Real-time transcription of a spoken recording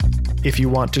If you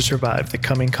want to survive the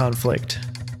coming conflict,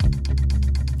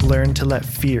 learn to let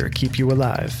fear keep you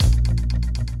alive.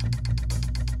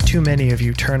 Too many of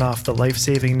you turn off the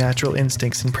life-saving natural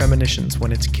instincts and premonitions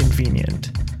when it's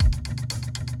convenient.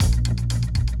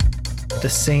 The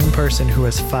same person who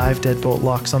has 5 deadbolt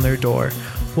locks on their door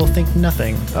will think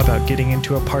nothing about getting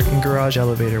into a parking garage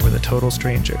elevator with a total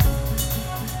stranger.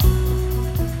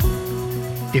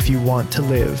 If you want to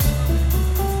live,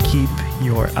 keep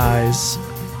your eyes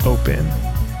open.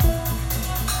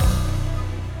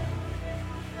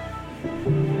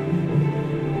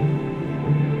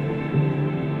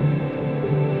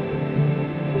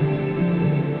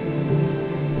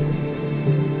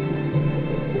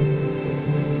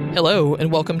 Hello,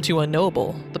 and welcome to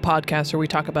Unknowable, the podcast where we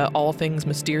talk about all things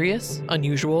mysterious,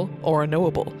 unusual, or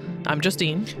unknowable. I'm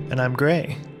Justine. And I'm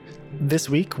Gray. This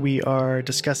week we are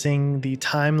discussing the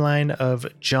timeline of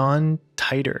John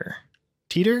Titor.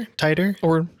 Titor?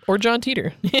 Or John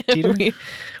Titor. Titor?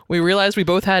 we realized we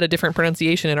both had a different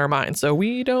pronunciation in our minds, so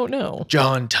we don't know.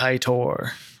 John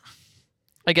Titor.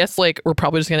 I guess we're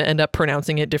probably just going to end up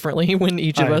pronouncing it differently when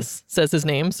each of us says his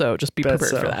name, so just be prepared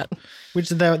for that.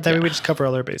 That way we just cover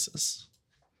all our bases.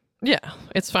 Yeah,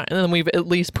 it's fine. And then we've at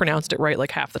least pronounced it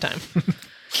right half the time.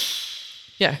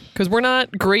 Yeah, because we're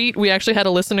not great. We actually had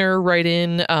a listener write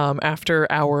in after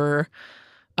our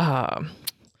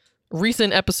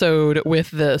recent episode with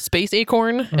the space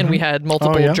acorn, and we had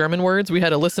multiple German words. We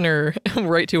had a listener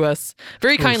write to us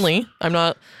very kindly. I'm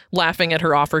not laughing at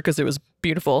her offer because it was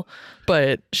beautiful,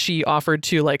 but she offered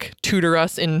to tutor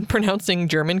us in pronouncing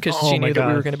German because she knew that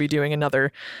we were going to be doing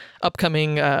another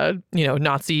upcoming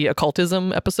Nazi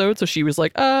occultism episode. So she was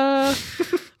like,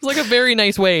 it's a very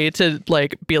nice way to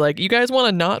be like, you guys want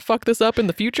to not fuck this up in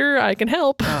the future? I can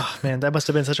help. Oh man, that must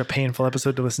have been such a painful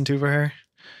episode to listen to for her.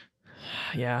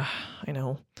 Yeah, I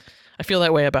know. I feel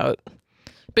that way about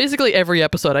basically every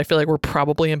episode. I feel like we're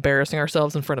probably embarrassing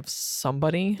ourselves in front of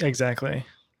somebody. Exactly.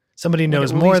 Somebody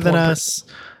knows more than us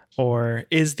or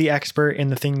is the expert in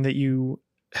the thing that you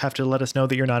have to let us know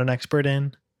that you're not an expert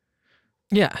in.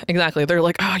 Yeah, exactly. They're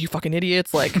like, you fucking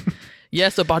idiots.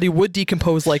 Yes, a body would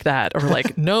decompose like that. Or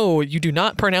no, you do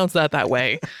not pronounce that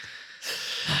way.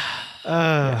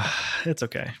 It's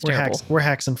okay. We're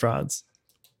hacks and frauds.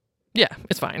 Yeah,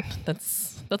 it's fine.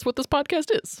 That's what this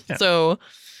podcast is. Yeah. So,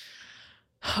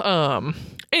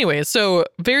 anyways, so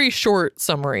very short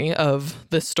summary of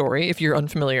this story, if you're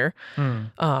unfamiliar.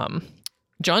 John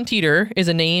Titor is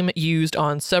a name used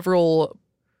on several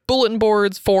bulletin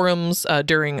boards, forums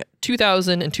during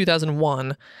 2000 and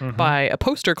 2001 by a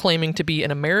poster claiming to be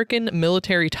an American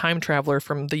military time traveler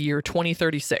from the year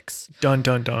 2036. Dun,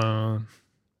 dun, dun.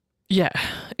 Yeah,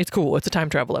 it's cool. It's a time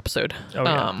travel episode. Oh,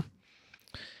 yeah.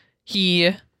 He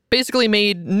basically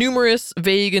made numerous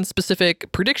vague and specific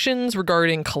predictions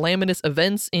regarding calamitous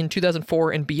events in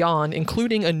 2004 and beyond,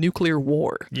 including a nuclear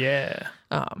war. Yeah.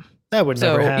 That would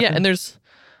never happen. Yeah, and there's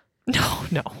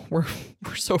no, we're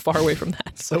so far away from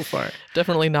that. So far.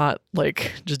 Definitely not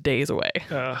just days away.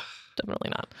 Definitely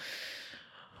not.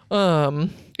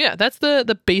 Yeah, that's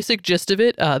the basic gist of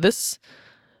it. This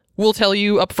will tell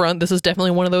you up front, this is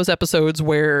definitely one of those episodes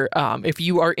where if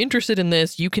you are interested in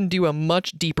this, you can do a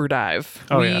much deeper dive.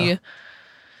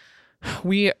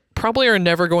 We probably are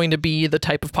never going to be the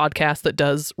type of podcast that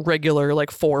does regular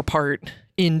 4-part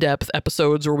in-depth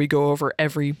episodes where we go over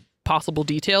every possible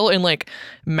detail, and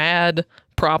mad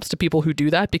props to people who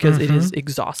do that because it is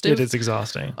exhaustive. It is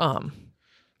exhausting.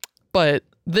 But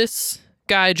this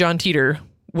guy, John Titor,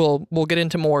 we'll get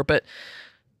into more, but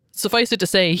suffice it to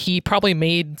say, he probably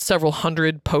made several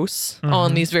hundred posts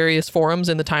on these various forums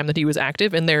in the time that he was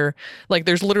active. And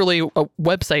there's literally a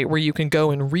website where you can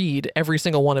go and read every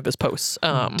single one of his posts.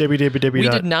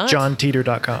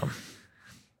 www.johntitor.com.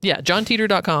 Yeah,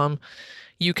 johntitor.com.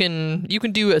 You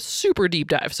can do a super deep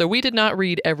dive. So we did not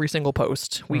read every single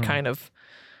post. We kind of,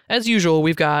 as usual,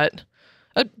 we've got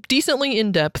a decently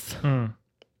in-depth,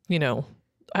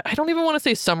 I don't even want to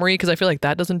say summary because I feel like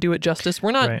that doesn't do it justice.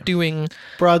 We're not doing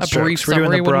broad a brief strokes.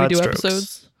 summary when we do strokes.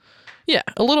 episodes. Yeah,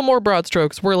 a little more broad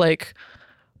strokes. We're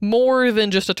more than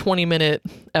just a 20-minute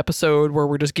episode where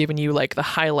we're just giving you the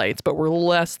highlights, but we're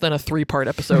less than a 3-part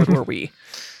episode where we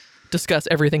discuss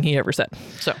everything he ever said.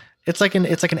 So it's like an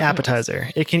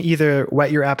appetizer. It can either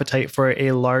whet your appetite for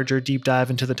a larger deep dive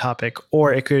into the topic,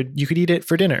 or you could eat it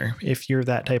for dinner if you're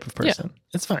that type of person. Yeah.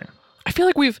 It's fine. I feel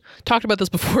like we've talked about this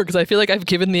before because I feel like I've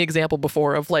given the example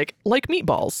before of like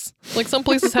meatballs. Some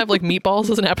places have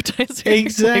meatballs as an appetizer.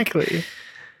 Exactly.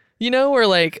 Or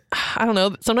I don't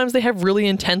know, sometimes they have really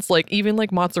intense, even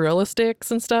mozzarella sticks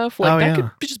and stuff. That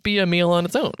could just be a meal on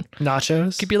its own.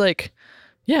 Nachos. It could be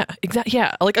Yeah, exactly.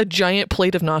 Yeah, like a giant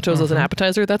plate of nachos as an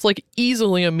appetizer. That's like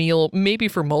easily a meal, maybe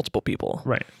for multiple people.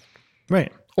 Right.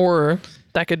 Right. Or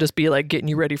that could just be like getting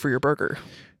you ready for your burger.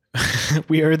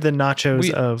 We are the nachos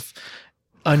of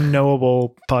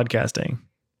unknowable podcasting.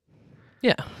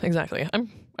 Yeah, exactly.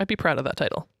 I'd be proud of that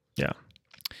title. Yeah.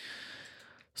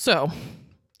 So,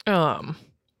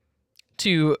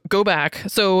 to go back,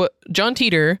 so John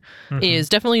Titor is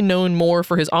definitely known more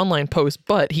for his online posts,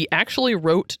 but he actually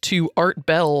wrote to Art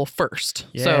Bell first.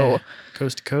 Yeah. So,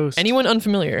 coast to coast. anyone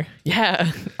unfamiliar?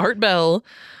 Yeah, Art Bell,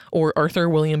 or Arthur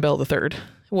William Bell III,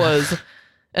 was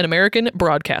an American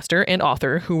broadcaster and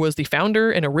author who was the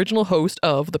founder and original host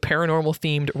of the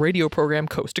paranormal-themed radio program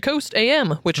Coast to Coast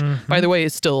AM, which, by the way,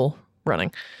 is still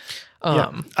running.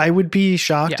 I would be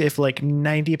shocked if like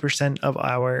 90% of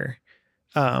our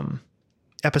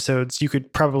episodes you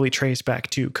could probably trace back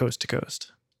to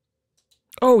Coast.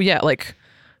 Oh, yeah. Like,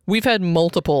 we've had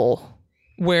multiple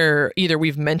where either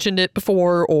we've mentioned it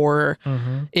before or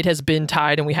it has been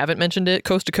tied and we haven't mentioned it.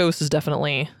 Coast to Coast is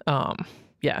definitely...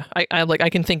 I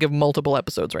can think of multiple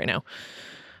episodes right now.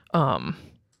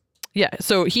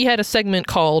 So he had a segment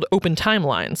called Open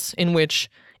Timelines in which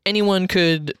anyone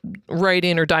could write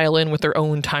in or dial in with their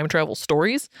own time travel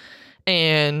stories.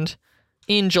 And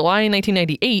in July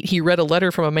 1998, he read a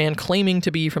letter from a man claiming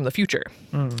to be from the future.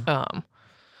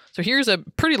 So here's a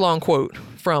pretty long quote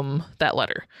from that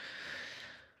letter.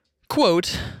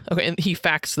 Quote, okay, and he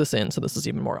faxed this in, so this is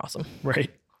even more awesome. Right.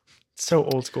 So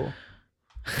old school.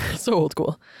 So old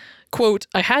school. Quote,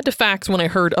 I had to fax when I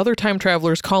heard other time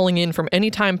travelers calling in from any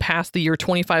time past the year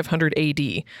 2500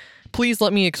 AD. Please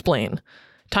let me explain.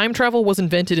 Time travel was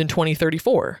invented in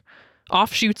 2034.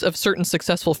 Offshoots of certain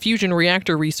successful fusion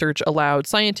reactor research allowed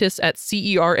scientists at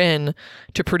CERN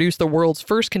to produce the world's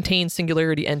first contained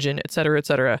singularity engine, etc.,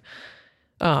 etc.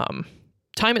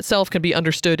 Time itself can be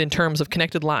understood in terms of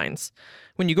connected lines.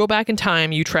 When you go back in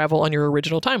time, you travel on your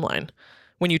original timeline.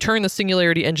 When you turn the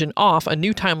singularity engine off, a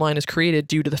new timeline is created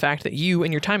due to the fact that you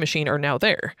and your time machine are now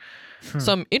there.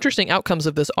 Some interesting outcomes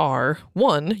of this are,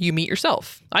 1, you meet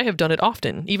yourself. I have done it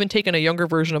often, even taken a younger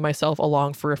version of myself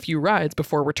along for a few rides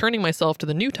before returning myself to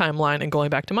the new timeline and going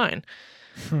back to mine.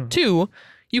 2,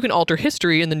 you can alter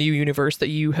history in the new universe that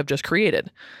you have just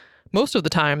created. Most of the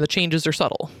time, the changes are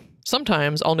subtle.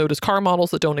 Sometimes I'll notice car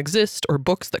models that don't exist or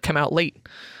books that come out late.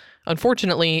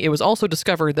 Unfortunately, it was also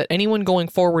discovered that anyone going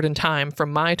forward in time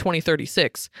from my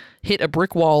 2036 hit a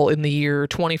brick wall in the year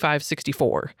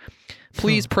 2564.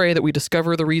 Please pray that we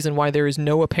discover the reason why there is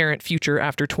no apparent future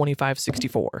after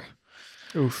 2564.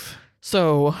 Oof.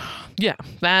 So, yeah,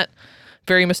 that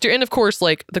very mysterious. And of course,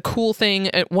 like the cool thing,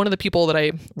 one of the people that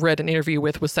I read an interview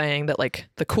with was saying that like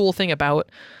the cool thing about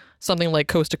something like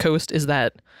Coast to Coast is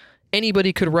that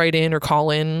anybody could write in or call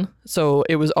in. So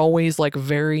it was always like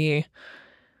very...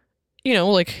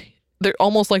 like there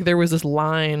almost like there was this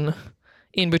line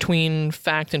in between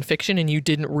fact and fiction and you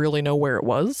didn't really know where it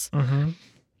was.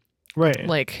 Right.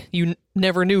 Like you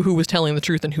never knew who was telling the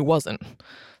truth and who wasn't.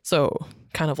 So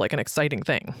kind of like an exciting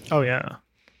thing. Oh, yeah.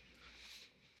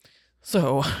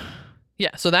 So,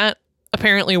 yeah. So that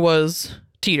apparently was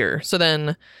Titor. So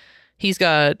then he's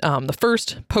got the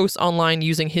first post online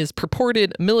using his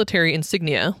purported military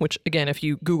insignia, which again, if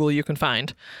you Google, you can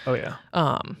find. Oh, yeah.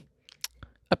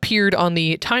 Appeared on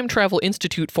the Time Travel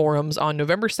Institute forums on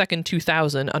November 2nd,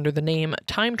 2000 under the name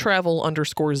Time Travel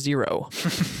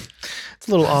 _0. It's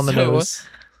a little on the nose.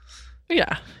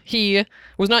 Yeah. He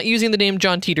was not using the name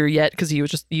John Titor yet because he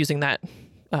was just using that,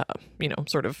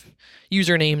 sort of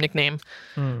username, nickname.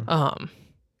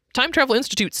 Time Travel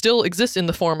Institute still exists in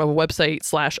the form of a website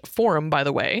 /forum, by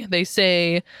the way. They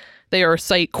say they are a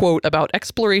site, quote, about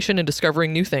exploration and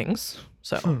discovering new things.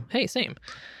 So, hey, same.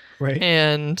 Right.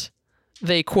 And...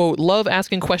 they, quote, love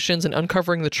asking questions and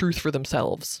uncovering the truth for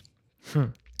themselves.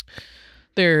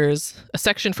 There's a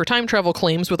section for time travel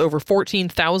claims with over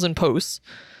 14,000 posts,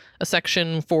 a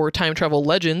section for time travel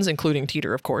legends, including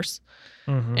Titor, of course,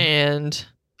 and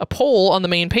a poll on the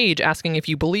main page asking if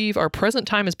you believe our present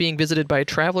time is being visited by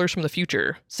travelers from the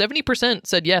future. 70%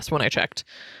 said yes when I checked,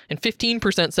 and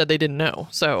 15% said they didn't know.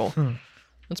 So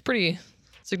that's pretty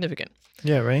significant.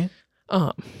 Yeah, right?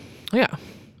 Yeah.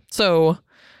 So...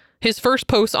 his first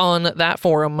post on that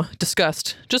forum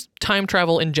discussed just time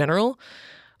travel in general.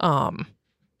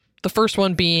 The first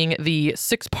one being the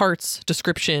 6 parts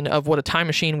description of what a time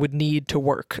machine would need to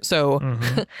work. So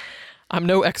I'm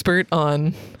no expert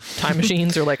on time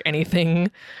machines or like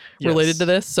anything related to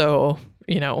this. So,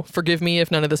 forgive me if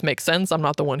none of this makes sense. I'm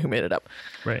not the one who made it up.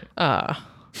 Right.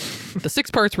 The 6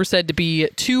 parts were said to be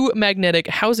 2 magnetic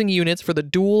housing units for the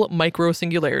dual micro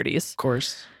singularities. Of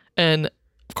course. And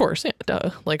Of course, yeah, duh.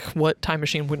 Like, what time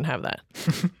machine wouldn't have that?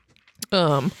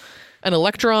 An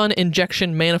electron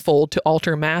injection manifold to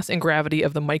alter mass and gravity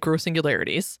of the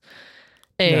microsingularities.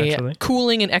 A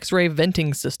cooling and X-ray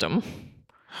venting system.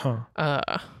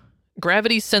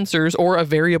 Gravity sensors or a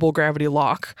variable gravity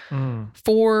lock.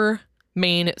 4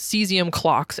 main cesium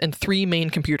clocks and 3 main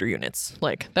computer units.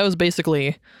 Like, that was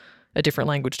basically a different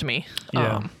language to me.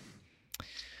 Yeah.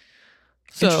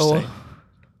 So,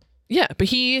 yeah, but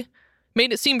he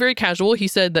made it seem very casual. He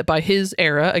said that by his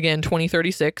era, again,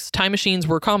 2036, time machines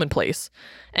were commonplace,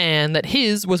 and that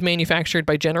his was manufactured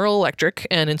by General Electric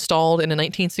and installed in a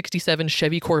 1967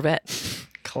 Chevy Corvette.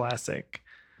 Classic.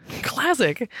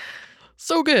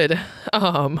 So good.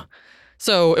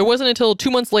 So it wasn't until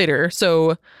 2 months later,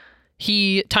 so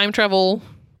he, time travel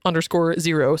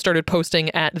 _0, started posting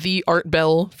at the Art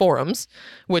Bell forums,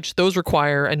 which those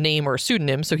require a name or a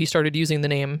pseudonym, so he started using the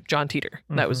name John Titor.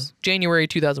 That was January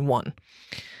 2001.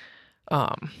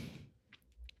 And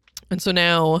so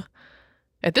now,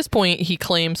 at this point, he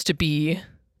claims to be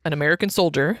an American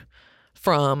soldier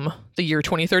from the year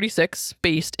 2036,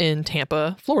 based in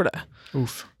Tampa, Florida.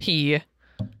 Oof. Yeah,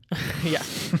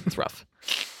 it's rough.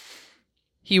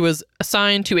 He was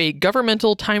assigned to a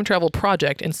governmental time travel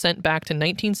project and sent back to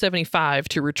 1975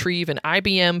 to retrieve an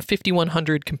IBM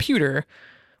 5100 computer,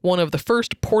 one of the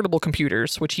first portable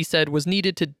computers, which he said was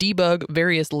needed to debug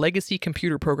various legacy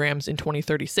computer programs in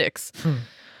 2036.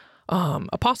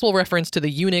 A possible reference to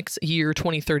the Unix year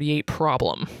 2038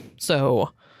 problem.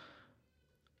 So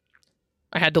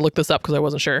I had to look this up because I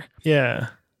wasn't sure. Yeah.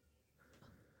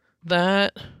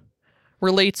 That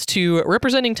relates to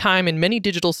representing time in many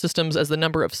digital systems as the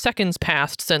number of seconds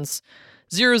passed since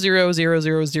 000000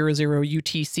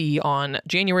 UTC on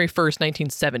January 1st,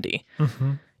 1970,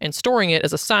 and storing it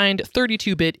as a signed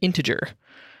 32-bit integer.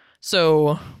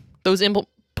 So those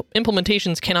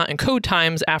implementations cannot encode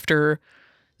times after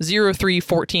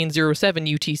 031407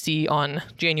 UTC on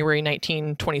January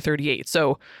 19, 2038.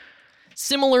 So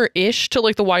similar-ish to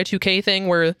like the Y2K thing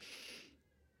where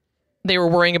they were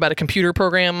worrying about a computer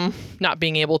program not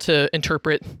being able to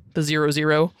interpret the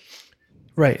 00.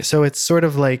 Right. So it's sort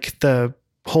of like the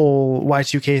whole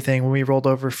Y2K thing when we rolled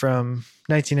over from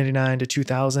 1999 to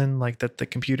 2000, like that the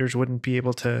computers wouldn't be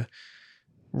able to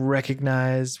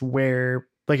recognize where,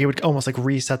 like it would almost like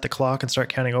reset the clock and start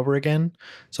counting over again.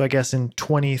 So I guess in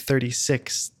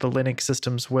 2036, the Linux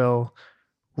systems will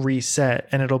reset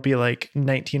and it'll be like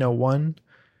 1901.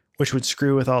 Which would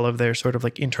screw with all of their sort of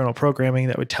like internal programming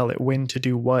that would tell it when to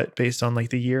do what based on like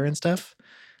the year and stuff.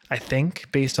 I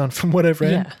think based on from what I've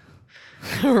read.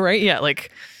 Yeah. Right. Yeah.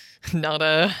 Like not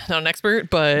an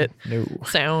expert, but no.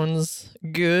 Sounds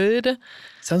good.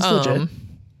 Sounds legit.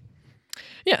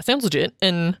 Yeah. Sounds legit.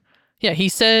 And yeah, he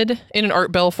said in an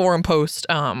Art Bell forum post,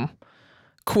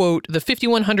 quote, the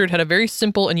 5100 had a very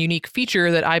simple and unique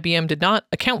feature that IBM did not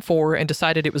account for and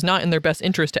decided it was not in their best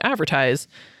interest to advertise,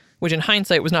 which in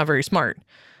hindsight was not very smart.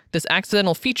 This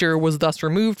accidental feature was thus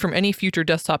removed from any future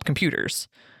desktop computers.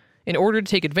 In order to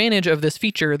take advantage of this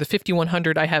feature, the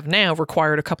 5100 I have now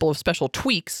required a couple of special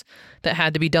tweaks that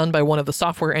had to be done by one of the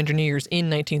software engineers in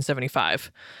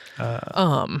 1975.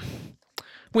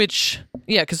 Which,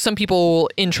 yeah, because some people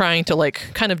in trying to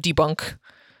like kind of debunk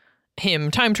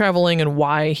him time traveling and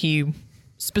why he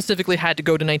specifically had to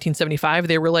go to 1975,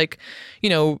 they were like, you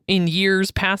know, in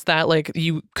years past that, like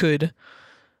you could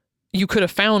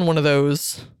have found one of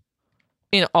those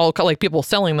in all, like people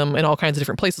selling them in all kinds of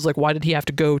different places. Like, why did he have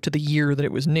to go to the year that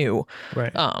it was new?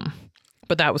 Right.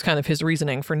 But that was kind of his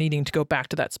reasoning for needing to go back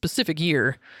to that specific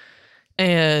year.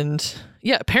 And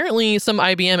yeah, apparently some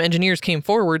IBM engineers came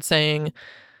forward saying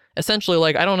essentially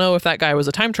like, I don't know if that guy was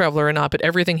a time traveler or not, but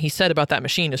everything he said about that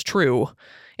machine is true.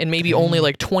 And maybe only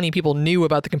like 20 people knew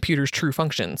about the computer's true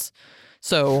functions.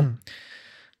 So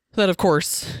that of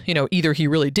course, you know, either he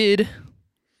really did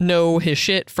know his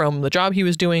shit from the job he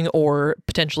was doing, or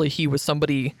potentially he was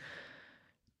somebody,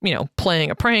 you know, playing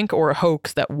a prank or a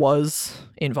hoax that was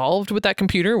involved with that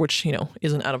computer, which, you know,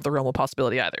 isn't out of the realm of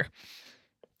possibility either.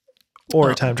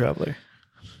 Or a time traveler.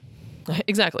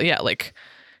 Exactly. Yeah. Like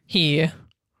he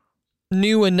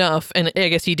knew enough, and I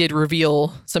guess he did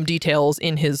reveal some details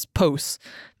in his posts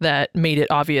that made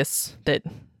it obvious that,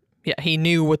 yeah, he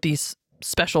knew what these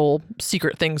special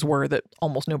secret things were that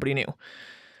almost nobody knew.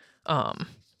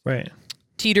 Right.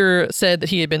 Titor said that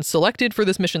he had been selected for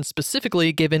this mission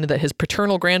specifically given that his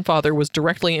paternal grandfather was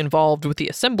directly involved with the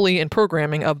assembly and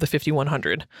programming of the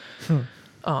 5100.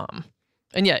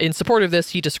 And yeah, in support of this,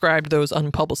 he described those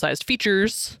unpublicized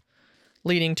features,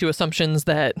 leading to assumptions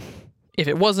that if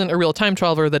it wasn't a real time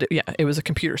traveler, that it was a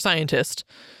computer scientist.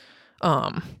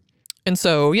 And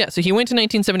so, yeah, so he went to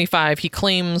 1975. He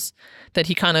claims that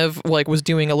he kind of like was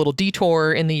doing a little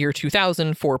detour in the year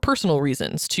 2000 for personal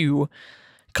reasons to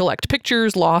collect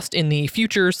pictures lost in the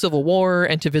future Civil War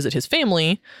and to visit his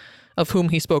family, of whom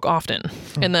he spoke often.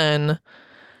 And then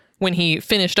when he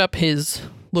finished up his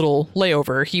little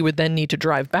layover, he would then need to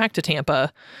drive back to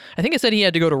Tampa. I think it said he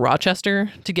had to go to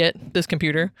Rochester to get this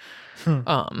computer.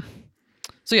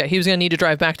 So yeah, he was going to need to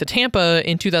drive back to Tampa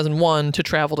in 2001 to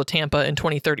travel to Tampa in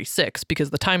 2036 because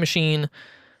the time machine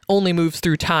only moves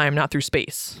through time, not through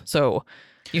space. So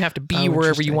you have to be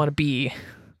wherever you want to be.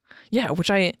 Yeah, which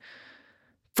I,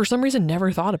 for some reason,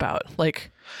 never thought about.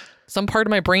 Like, some part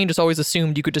of my brain just always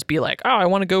assumed you could just be like, oh, I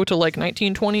want to go to like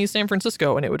 1920s San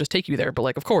Francisco, and it would just take you there. But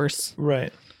like, of course,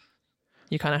 right,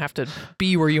 you kind of have to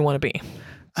be where you want to be.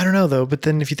 I don't know though, but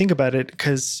then if you think about it,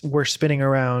 because we're spinning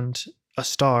around a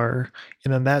star,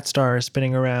 and then that star is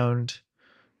spinning around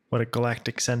a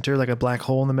galactic center, like a black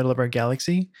hole in the middle of our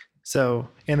galaxy. So,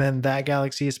 and then that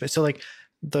galaxy is so like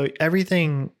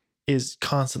everything is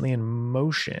constantly in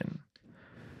motion.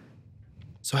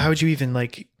 So how would you even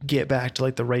like get back to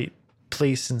like the right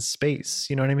place in space?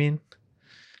 You know what I mean?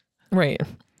 Right.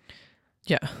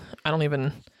 Yeah. I don't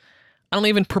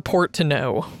even purport to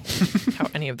know how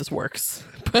any of this works,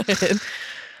 but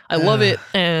I love it,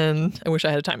 and I wish I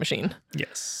had a time machine.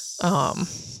 Yes.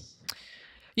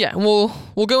 Yeah,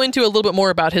 we'll go into a little bit more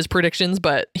about his predictions,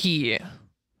 but he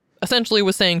essentially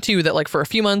was saying too that like for a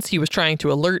few months he was trying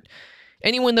to alert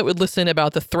anyone that would listen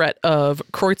about the threat of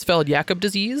Creutzfeldt-Jakob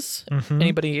disease. Mm-hmm.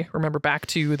 Anybody remember back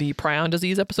to the prion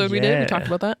disease episode we did? We talked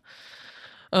about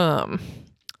that.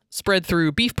 Spread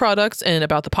through beef products and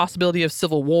about the possibility of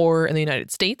civil war in the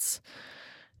United States.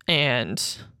 And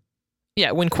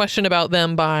yeah, when questioned about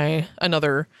them by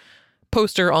another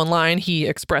poster online, he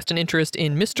expressed an interest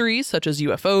in mysteries such as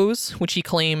UFOs, which he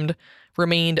claimed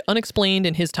remained unexplained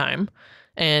in his time.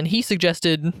 And he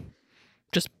suggested,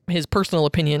 just his personal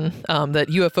opinion, that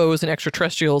UFOs and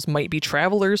extraterrestrials might be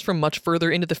travelers from much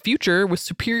further into the future with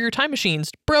superior time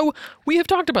machines. Bro, we have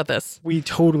talked about this. We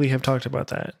totally have talked about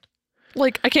that.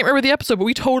 Like, I can't remember the episode, but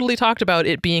we totally talked about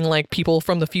it being like people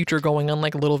from the future going on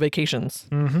like little vacations.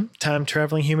 Mm-hmm. Time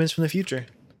traveling humans from the future.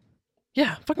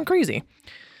 Yeah, fucking crazy.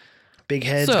 Big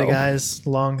heads, big eyes,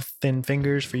 long, thin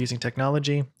fingers for using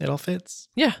technology. It all fits.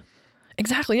 Yeah,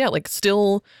 exactly. Yeah, like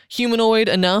still humanoid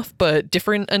enough, but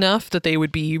different enough that they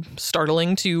would be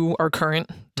startling to our current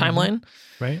timeline.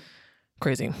 Mm-hmm. Right.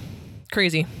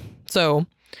 Crazy. So,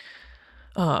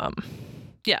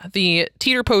 yeah, the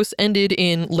Teeter post ended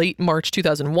in late March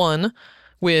 2001,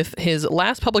 with his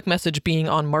last public message being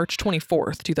on March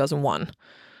 24th, 2001.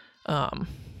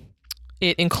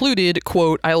 It included,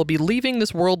 quote, "I will be leaving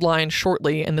this world line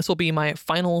shortly, and this will be my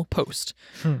final post.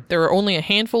 There are only a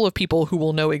handful of people who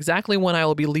will know exactly when I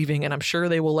will be leaving, and I'm sure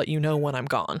they will let you know when I'm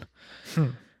gone."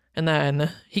 And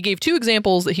then he gave two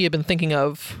examples that he had been thinking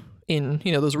of in,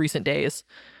 those recent days.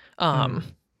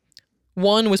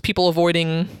 One was people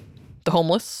avoiding the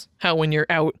homeless, how when you're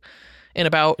out and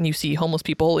about and you see homeless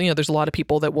people, there's a lot of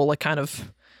people that will like kind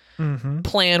of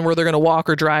plan where they're going to walk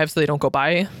or drive so they don't go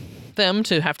by them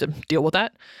to have to deal with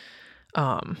that.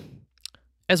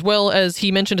 As well as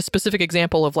he mentioned a specific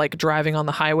example of like driving on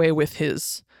the highway with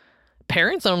his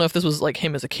parents. I don't know if this was like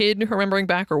him as a kid remembering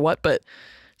back or what, but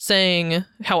saying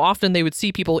how often they would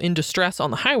see people in distress on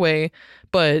the highway,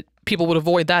 but people would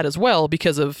avoid that as well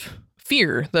because of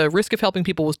fear. The risk of helping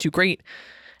people was too great.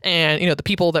 And, the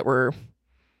people that were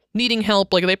needing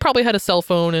help, like they probably had a cell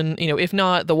phone and, if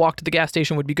not, the walk to the gas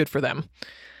station would be good for them.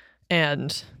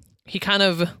 And he kind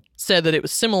of said that it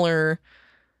was similar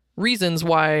reasons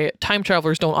why time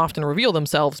travelers don't often reveal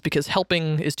themselves because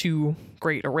helping is too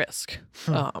great a risk.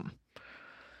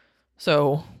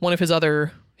 So one of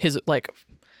his like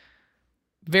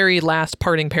very last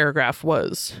parting paragraph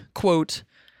was, quote,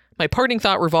 "My parting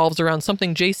thought revolves around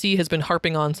something JC has been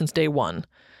harping on since day one.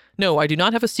 No, I do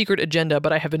not have a secret agenda,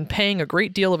 but I have been paying a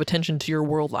great deal of attention to your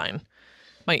world line.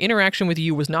 My interaction with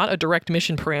you was not a direct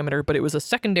mission parameter, but it was a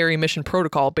secondary mission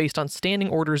protocol based on standing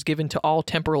orders given to all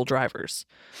temporal drivers.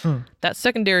 That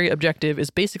secondary objective is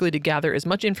basically to gather as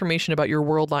much information about your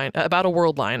world line, about a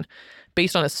world line,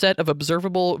 based on a set of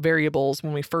observable variables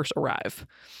when we first arrive.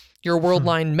 Your world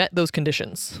line met those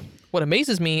conditions. What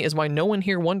amazes me is why no one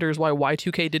here wonders why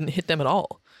Y2K didn't hit them at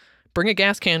all. Bring a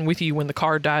gas can with you when the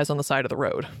car dies on the side of the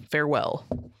road. Farewell."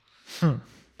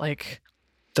 Like,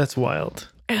 that's wild.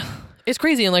 It's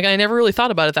crazy. And like, I never really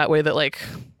thought about it that way, that like,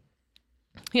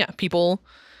 yeah, people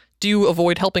do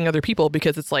avoid helping other people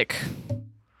because it's like,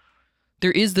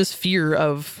 there is this fear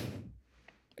of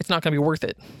it's not going to be worth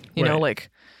it. You know, like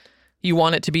you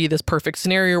want it to be this perfect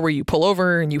scenario where you pull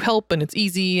over and you help and it's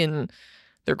easy and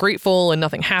they're grateful and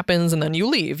nothing happens and then you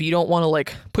leave. You don't want to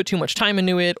like put too much time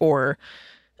into it or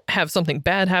have something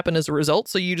bad happen as a result.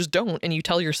 So you just don't. And you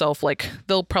tell yourself like,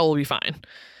 they'll probably be fine.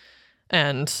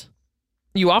 And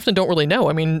you often don't really know.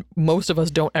 I mean, most of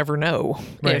us don't ever know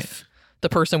if the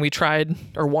person we tried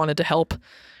or wanted to help,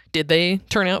 did they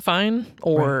turn out fine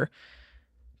or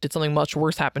did something much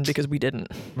worse happen because we didn't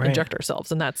inject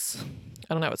ourselves? And that's,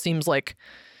 I don't know, it seems like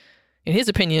in his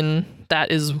opinion,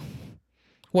 that is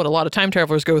what a lot of time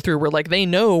travelers go through, where like they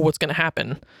know what's going to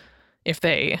happen if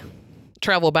they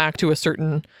travel back to a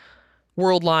certain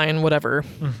world line, whatever.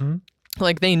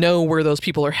 Like they know where those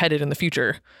people are headed in the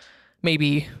future,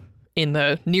 maybe in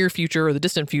the near future or the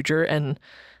distant future, and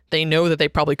they know that they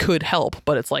probably could help,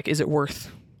 but it's like, is it worth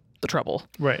the trouble?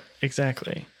 Right,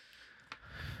 exactly.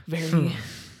 Very,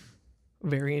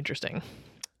 very interesting.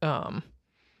 And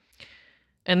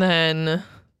then,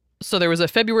 so there was a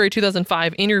February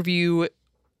 2005 interview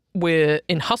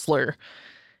in Hustler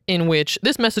in which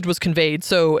this message was conveyed.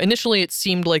 So initially it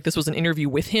seemed like this was an interview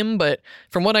with him, but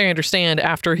from what I understand,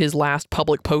 after his last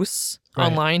public posts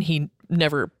online, he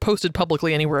never posted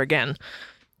publicly anywhere again.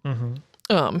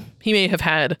 He may have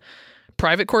had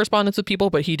private correspondence with people,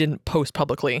 but he didn't post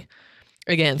publicly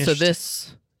again. So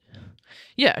this,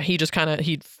 he just kind of,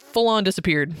 he full on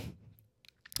disappeared.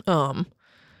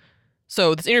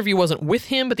 So this interview wasn't with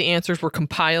him, but the answers were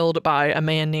compiled by a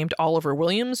man named Oliver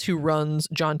Williams, who runs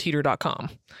johnteeter.com.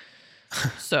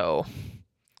 So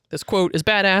this quote is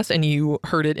badass, and you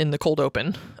heard it in the cold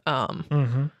open.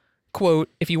 Quote,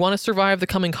 "If you want to survive the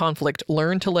coming conflict,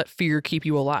 learn to let fear keep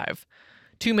you alive.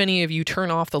 Too many of you turn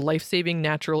off the life-saving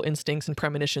natural instincts and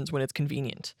premonitions when it's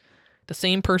convenient. The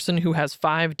same person who has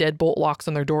 5 deadbolt locks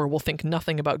on their door will think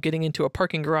nothing about getting into a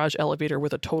parking garage elevator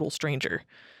with a total stranger.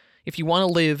 If you want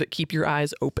to live, keep your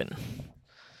eyes open."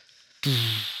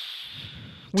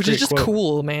 Which is just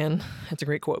cool, man. It's a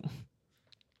great quote.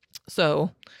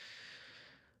 So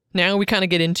now we kind of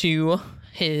get into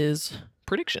his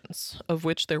predictions, of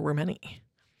which there were many.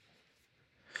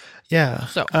 Yeah.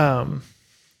 So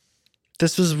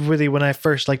this was really when I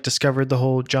first like discovered the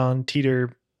whole John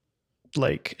Teeter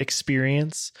like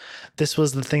experience. This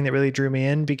was the thing that really drew me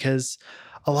in, because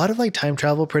a lot of like time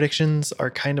travel predictions are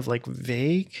kind of like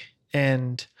vague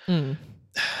and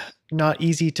not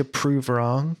easy to prove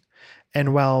wrong.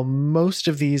 And while most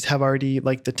of these have already,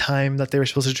 like the time that they were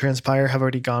supposed to transpire have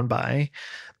already gone by,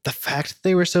 the fact that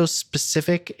they were so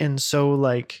specific and so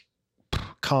like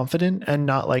confident and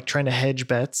not like trying to hedge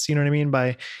bets, you know what I mean,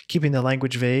 by keeping the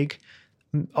language vague,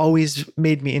 always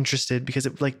made me interested, because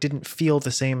it like didn't feel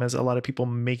the same as a lot of people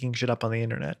making shit up on the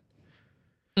internet.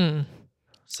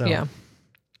 So yeah.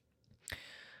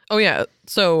 Oh yeah.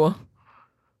 So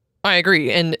I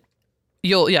agree. And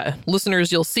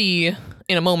listeners, you'll see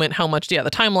in a moment how much, the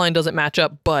timeline doesn't match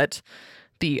up, but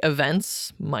the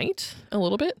events might a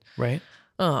little bit. Right.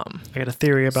 I got a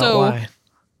theory about why.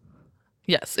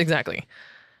 Yes, exactly.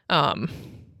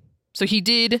 So he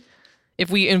did, if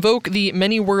we invoke the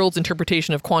many worlds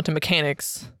interpretation of quantum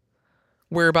mechanics,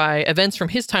 whereby events from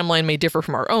his timeline may differ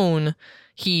from our own,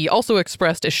 he also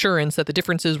expressed assurance that the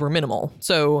differences were minimal.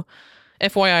 So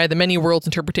FYI, the many worlds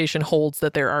interpretation holds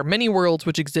that there are many worlds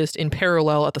which exist in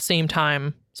parallel at the same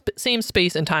time, same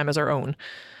space and time as our own.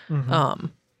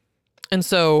 And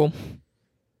so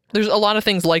there's a lot of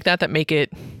things like that make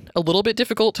it a little bit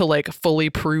difficult to like fully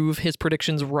prove his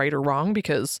predictions right or wrong,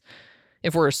 because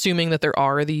if we're assuming that there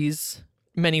are these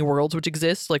many worlds which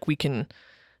exist, like we can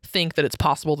think that it's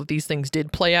possible that these things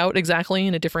did play out exactly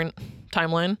in a different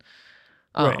timeline.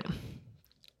 Right.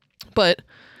 But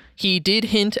he did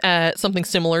hint at something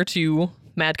similar to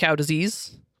mad cow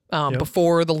disease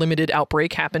before the limited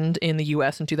outbreak happened in the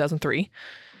US in 2003.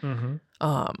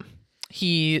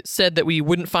 He said that we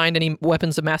wouldn't find any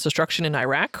weapons of mass destruction in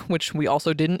Iraq, which we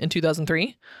also didn't in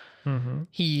 2003.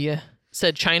 He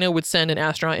said China would send an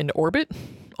astronaut into orbit,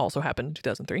 also happened in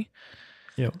 2003.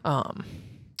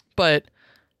 But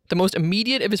the most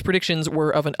immediate of his predictions were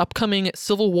of an upcoming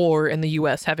civil war in the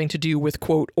US having to do with,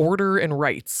 quote, order and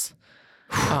rights.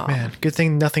 Man, good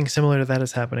thing nothing similar to that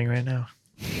is happening right now.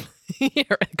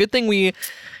 Good thing we're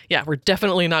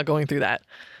definitely not going through that.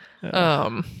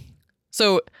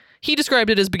 So he described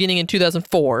it as beginning in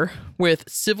 2004 with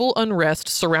civil unrest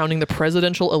surrounding the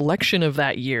presidential election of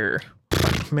that year.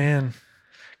 Man,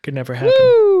 could never happen.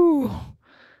 Woo!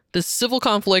 The civil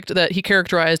conflict that he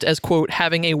characterized as, quote,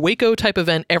 having a Waco type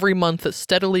event every month that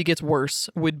steadily gets worse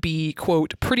would be,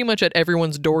 quote, pretty much at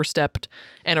everyone's doorstep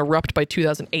and erupt by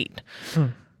 2008.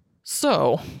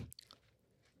 So,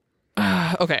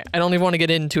 Okay, I don't even want to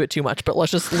get into it too much, but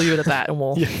let's just leave it at that, and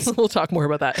we'll Yes. we'll talk more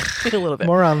about that in a little bit.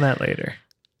 More on that later.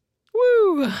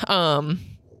 Woo!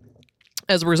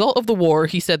 As a result of the war,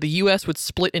 he said the U.S. would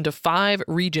split into 5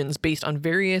 regions based on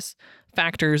various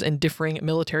factors and differing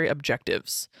military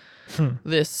objectives.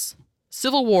 This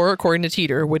civil war, according to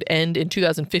Teeter, would end in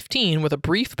 2015 with a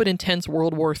brief but intense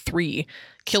World War III,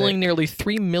 killing nearly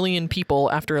 3 million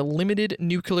people after a limited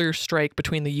nuclear strike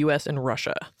between the U.S. and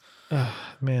Russia. Oh,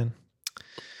 man.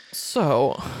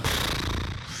 So,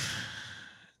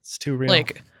 it's too real.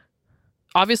 like,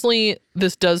 obviously,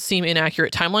 this does seem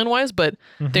inaccurate timeline-wise, but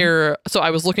so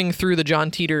I was looking through the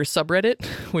John Teeter subreddit,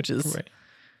 which is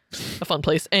a fun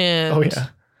place, and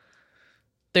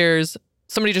there's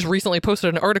somebody just recently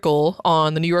posted an article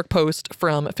on the New York Post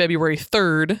from February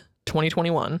 3rd,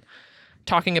 2021,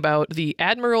 talking about the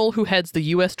admiral who heads the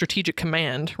U.S. Strategic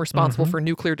Command responsible for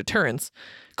nuclear deterrence,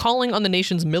 calling on the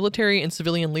nation's military and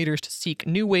civilian leaders to seek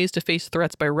new ways to face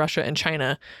threats by Russia and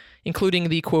China, including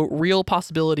the, quote, real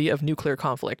possibility of nuclear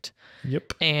conflict.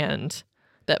 Yep. And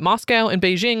that Moscow and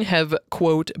Beijing have,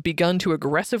 quote, begun to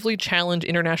aggressively challenge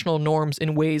international norms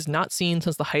in ways not seen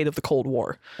since the height of the Cold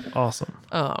War. Awesome.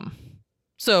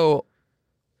 So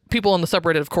people on the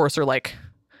subreddit, of course, are like,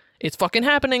 it's fucking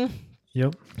happening.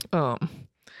 Yep.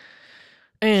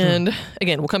 And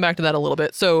again, we'll come back to that a little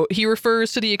bit. So he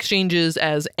refers to the exchanges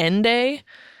as N-Day.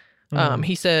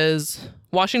 He says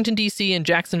Washington, D.C. and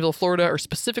Jacksonville, Florida are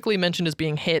specifically mentioned as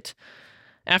being hit.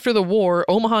 After the war,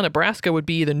 Omaha, Nebraska would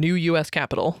be the new U.S.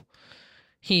 capital.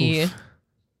 He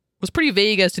was pretty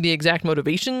vague as to the exact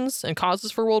motivations and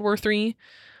causes for World War III.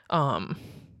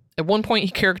 At one point,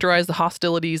 he characterized the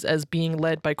hostilities as being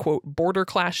led by, quote, border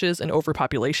clashes and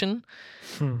overpopulation.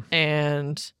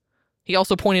 And he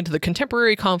also pointed to the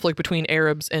contemporary conflict between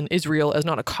Arabs and Israel as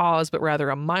not a cause, but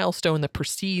rather a milestone that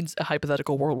precedes a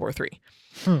hypothetical World War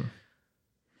III.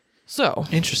 So.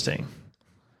 Interesting.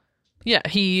 Yeah,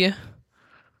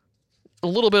 a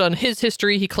little bit on his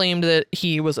history, he claimed that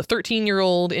he was a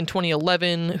 13-year-old in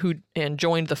 2011 and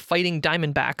joined the Fighting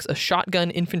Diamondbacks, a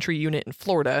shotgun infantry unit in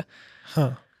Florida,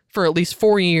 for at least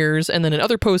 4 years. And then in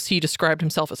other posts, he described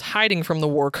himself as hiding from the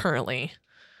war currently.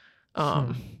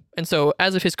 And so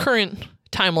as of his current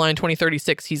timeline,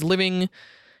 2036, he's living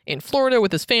in Florida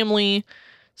with his family,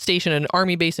 stationed at an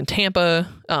army base in Tampa.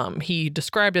 He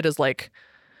described it as like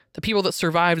the people that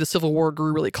survived the Civil War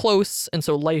grew really close, and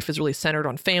so life is really centered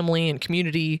on family and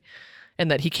community,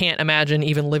 and that he can't imagine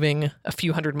even living a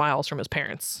few hundred miles from his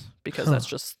parents because that's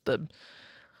just the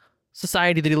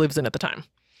society that he lives in at the time.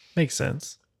 Makes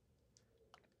sense.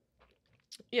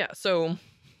 Yeah, so,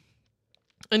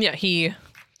 and yeah, he,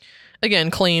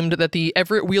 again, claimed that the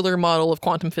Everett Wheeler model of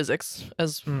quantum physics,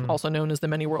 as also known as the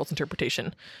many worlds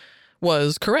interpretation,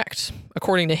 was correct.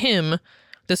 According to him,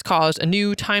 this caused a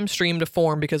new time stream to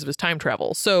form because of his time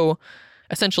travel. So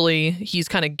essentially, he's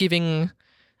kind of giving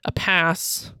a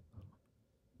pass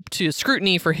to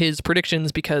scrutiny for his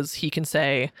predictions because he can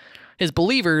say, his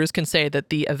believers can say that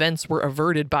the events were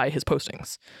averted by his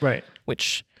postings. Right.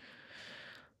 Which,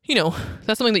 you know,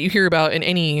 that's something that you hear about in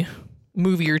any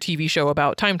movie or TV show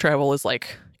about time travel is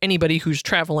like anybody who's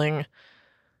traveling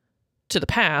to the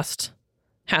past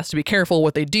has to be careful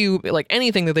what they do. Like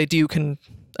anything that they do can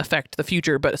affect the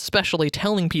future, but especially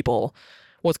telling people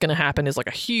what's going to happen is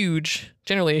like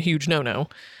generally a huge no-no.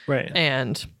 Right.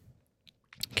 And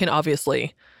can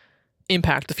obviously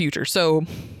impact the future. So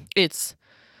it's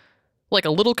like a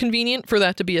little convenient for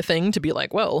that to be a thing, to be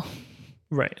like, well,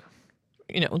 right.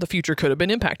 You know, the future could have been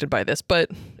impacted by this, but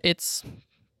it's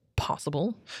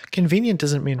possible. Convenient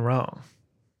doesn't mean wrong.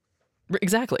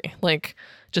 Exactly. Like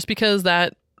just because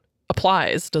that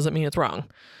applies doesn't mean it's wrong.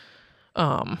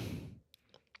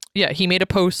 Yeah, he made a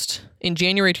post in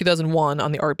January 2001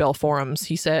 on the Art Bell forums.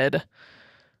 He said,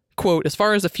 quote, as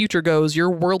far as the future goes, your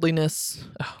worldliness,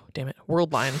 oh, damn it,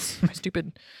 world lines, my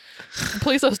stupid the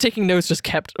place I was taking notes just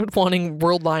kept wanting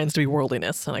world lines to be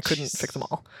worldliness, and I couldn't fix them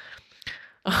all.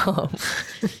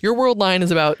 Your world line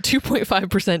is about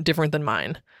 2.5% different than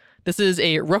mine. This is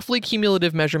a roughly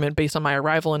cumulative measurement based on my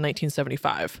arrival in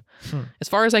 1975. As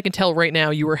far as I can tell right now,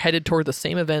 you are headed toward the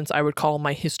same events I would call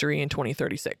my history in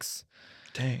 2036.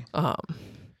 Dang.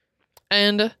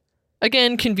 And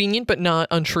again, convenient but not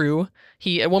untrue.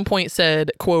 He at one point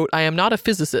said, quote, I am not a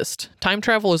physicist. Time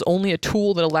travel is only a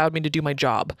tool that allowed me to do my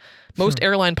job. Most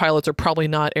airline pilots are probably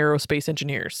not aerospace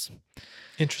engineers.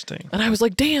 Interesting. And I was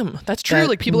like, damn, that's true. That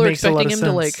like people are expecting him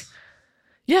to like,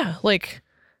 yeah, like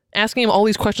asking him all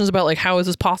these questions about like, how is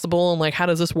this possible? And like, how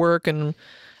does this work? And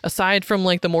aside from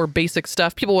like the more basic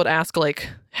stuff, people would ask like,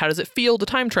 how does it feel to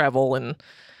time travel? And,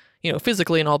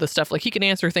 physically and all this stuff. Like he can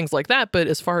answer things like that, but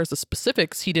as far as the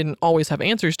specifics, he didn't always have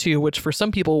answers to, which for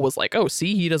some people was like, oh,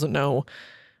 see, he doesn't know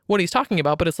what he's talking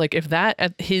about. But it's like, if that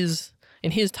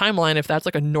in his timeline, if that's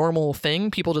like a normal thing,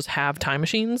 people just have time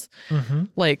machines.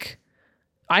 Like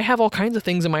I have all kinds of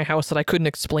things in my house that I couldn't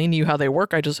explain to you how they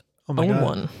work. I just own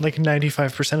one. Like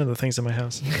 95% of the things in my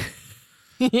house.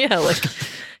 Yeah, like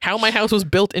how my house was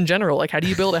built in general. Like, how do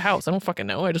you build a house? I don't fucking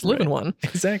know. I just live in one.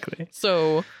 Exactly.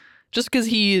 So just because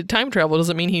he time traveled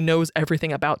doesn't mean he knows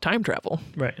everything about time travel.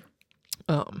 Right.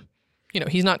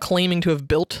 He's not claiming to have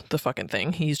built the fucking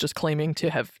thing. He's just claiming to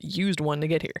have used one to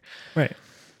get here. Right.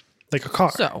 Like a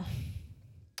car. So,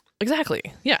 exactly.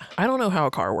 Yeah. I don't know how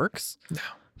a car works. No.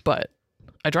 But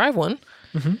I drive one.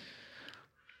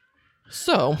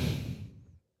 So,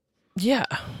 yeah.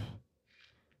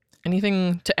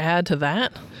 Anything to add to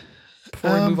that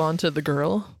before we move on to the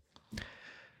girl?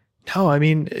 No, I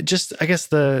mean, just, I guess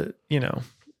we'll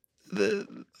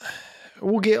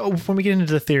get, when we get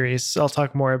into the theories, I'll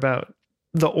talk more about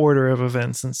the order of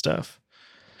events and stuff.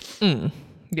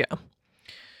 Yeah.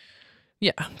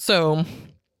 Yeah. So,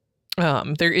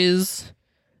 there is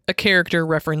a character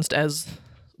referenced as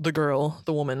the girl,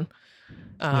 the woman.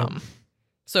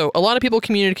 So a lot of people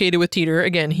communicated with Teeter.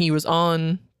 Again, he was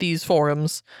on these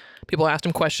forums. People asked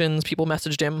him questions. People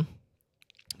messaged him.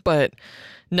 But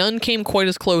none came quite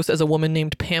as close as a woman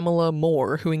named Pamela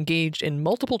Moore, who engaged in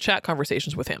multiple chat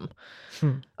conversations with him.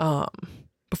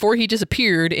 Before he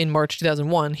disappeared in March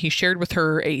 2001, he shared with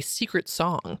her a secret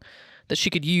song that she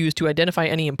could use to identify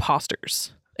any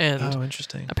imposters. And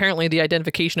interesting. Apparently the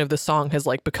identification of this song has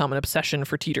like become an obsession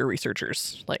for Teeter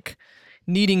researchers, like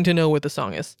needing to know what the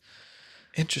song is.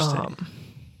 Interesting.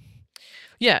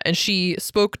 Yeah, and she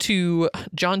spoke to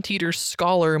John Teeter's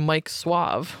scholar, Mike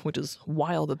Suave, which is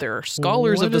wild that there are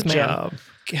scholars of this man. Job.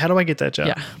 How do I get that job?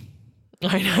 Yeah,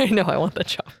 I know, I want that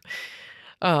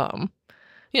job.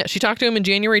 Yeah, she talked to him in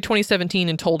January 2017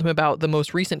 and told him about the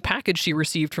most recent package she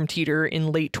received from Teeter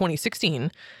in late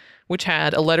 2016, which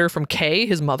had a letter from Kay,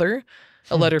 his mother,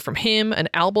 a letter from him, an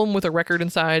album with a record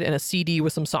inside, and a CD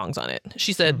with some songs on it.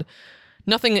 She said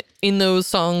nothing in those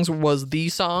songs was the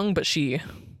song, but she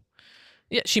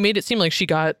made it seem like she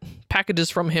got packages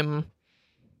from him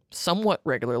somewhat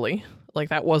regularly. Like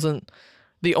that wasn't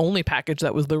the only package,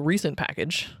 that was the recent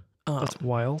package. That's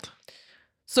wild.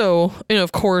 So,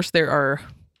 of course, there are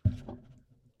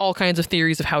all kinds of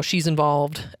theories of how she's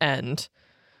involved and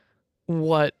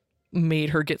what made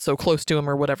her get so close to him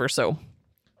or whatever. So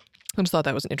I just thought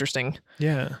that was an interesting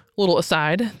little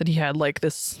aside that he had like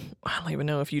this, I don't even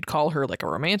know if you'd call her like a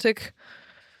romantic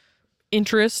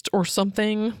interest or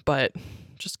something, but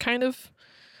just kind of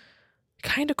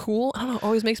cool. I don't know, it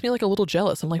always makes me like a little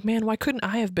jealous. I'm like, man, why couldn't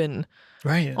I have been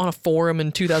on a forum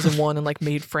in 2001 and like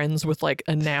made friends with like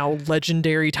a now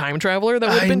legendary time traveler? That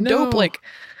would have been dope. Like,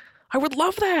 I would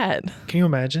love that. Can you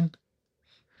imagine?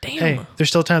 Damn. Hey, there's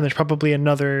still time. There's probably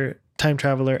another time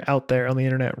traveler out there on the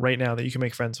internet right now that you can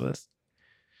make friends with.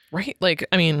 Right? Like,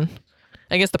 I mean,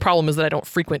 I guess the problem is that I don't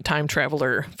frequent time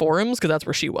traveler forums because that's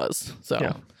where she was. So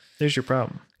yeah, there's your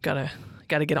problem. Gotta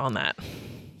get on that.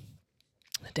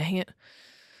 Dang it.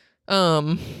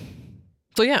 So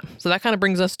that kind of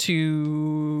brings us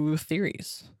to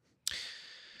theories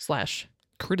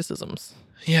 / criticisms.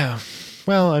 Yeah.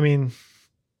 Well, I mean,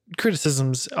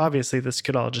 criticisms, obviously this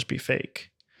could all just be fake.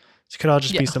 This could all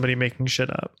just be somebody making shit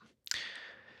up.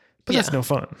 But that's no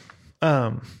fun.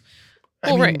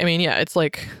 Right. I mean, yeah, it's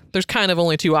like there's kind of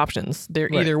only two options.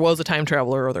 There either was a time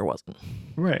traveler or there wasn't.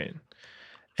 Right.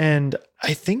 And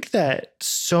I think that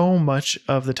so much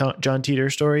of the John Teeter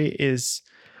story is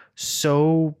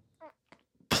so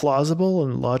plausible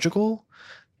and logical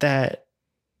that,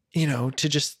 to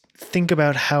just think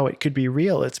about how it could be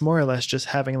real, it's more or less just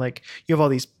having like, you have all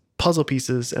these puzzle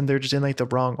pieces and they're just in like the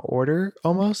wrong order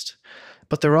almost,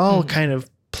 but they're all kind of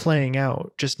playing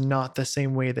out, just not the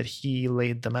same way that he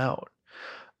laid them out.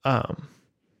 And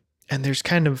there's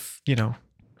kind of,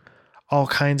 all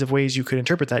kinds of ways you could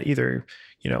interpret that. Either,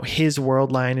 his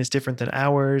world line is different than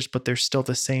ours, but there's still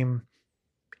the same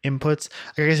inputs.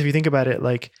 I guess if you think about it,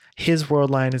 like his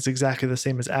world line is exactly the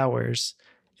same as ours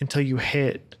until you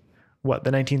hit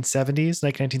the 1970s,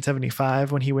 like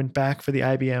 1975, when he went back for the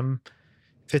IBM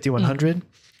 5100.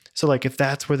 So like if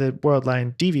that's where the world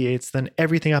line deviates, then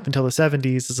everything up until the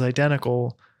 70s is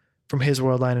identical from his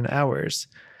world line and ours.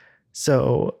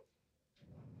 So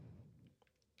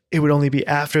it would only be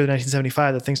after the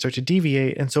 1975 that things start to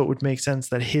deviate. And so it would make sense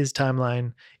that his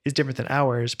timeline is different than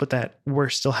ours, but that we're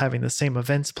still having the same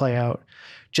events play out,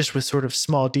 just with sort of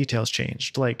small details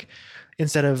changed. Like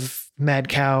instead of Mad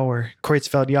Cow or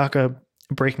Creutzfeldt-Jakob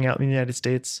breaking out in the United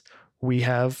States, we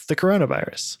have the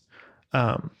coronavirus.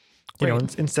 You know,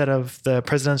 instead of the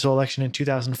presidential election in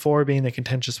 2004 being the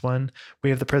contentious one,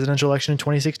 we have the presidential election in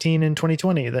 2016 and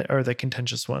 2020 that are the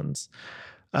contentious ones.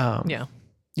 Yeah.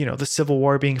 You know, the Civil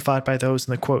War being fought by those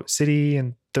in the quote city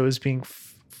and those being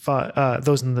fought,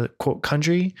 those in the quote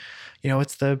country. You know,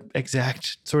 it's the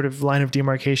exact sort of line of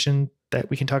demarcation that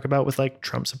we can talk about with like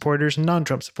Trump supporters and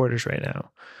non-Trump supporters right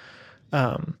now.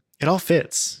 It all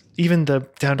fits, even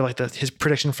down to like his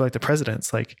prediction for like the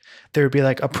presidents. Like there would be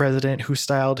like a president who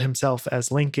styled himself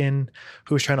as Lincoln,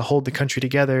 who was trying to hold the country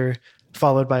together,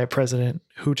 followed by a president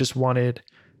who just wanted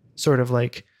sort of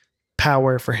like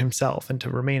power for himself and to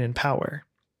remain in power.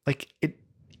 Like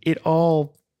it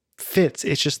all fits.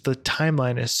 It's just the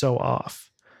timeline is so off.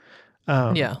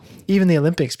 Even the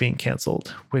Olympics being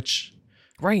canceled, which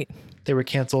they were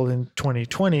canceled in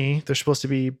 2020. They're supposed to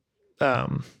be.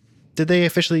 Did they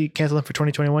officially cancel them for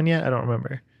 2021 yet? I don't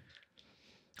remember.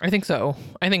 I think so.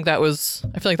 I feel like that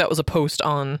was a post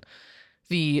on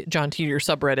the John Teeter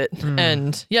subreddit.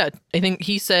 And yeah, I think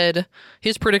he said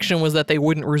his prediction was that they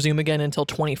wouldn't resume again until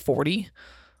 2040.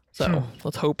 So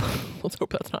let's hope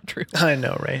that's not true. I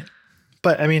know, right?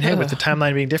 But I mean, hey, with the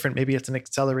timeline being different, maybe it's an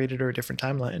accelerated or a different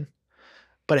timeline.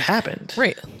 But it happened.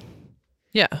 Right.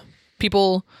 Yeah.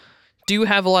 People do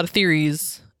have a lot of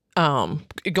theories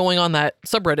going on that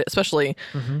subreddit, especially.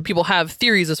 People have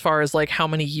theories as far as like how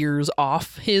many years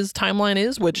off his timeline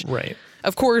is, which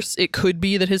of course it could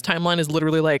be that his timeline is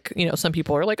literally like, you know, some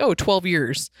people are like, 12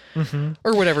 years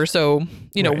or whatever. So,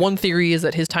 you know, one theory is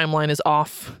that his timeline is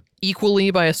off equally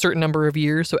by a certain number of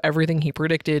years. So everything he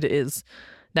predicted is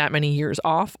that many years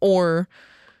off. Or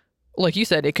like you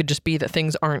said, it could just be that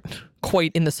things aren't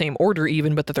quite in the same order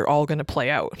even, but that they're all going to play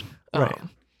out.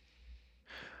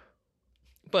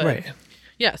 But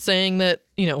yeah, saying that,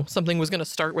 you know, something was going to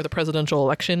start with a presidential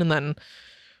election and then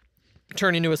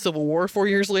turn into a civil war 4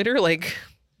 years later, like,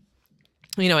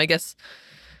 you know, I guess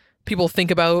people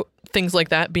think about things like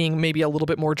that being maybe a little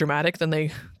bit more dramatic than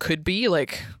they could be.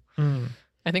 Like,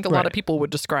 I think a lot of people would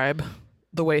describe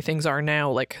the way things are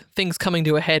now, like things coming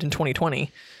to a head in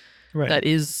 2020. That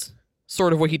is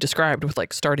sort of what he described with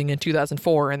like starting in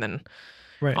 2004 and then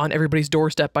on everybody's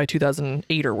doorstep by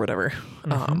 2008 or whatever.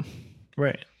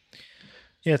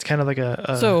 Yeah, it's kind of like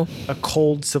a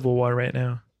cold civil war right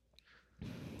now.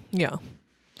 Yeah.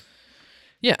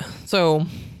 So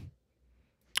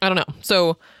I don't know.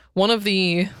 So one of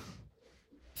the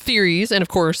theories, and of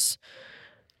course,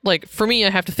 like for me,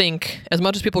 I have to think, as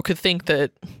much as people could think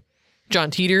that John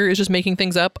Teeter is just making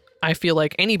things up, I feel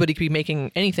like anybody could be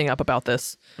making anything up about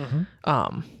this.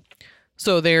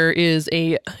 So there is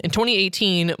in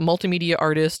 2018, multimedia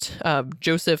artist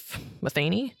Joseph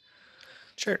Matheny,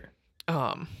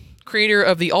 creator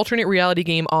of the alternate reality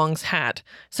game Ong's Hat,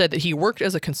 said that he worked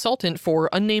as a consultant for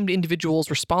unnamed individuals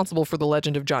responsible for the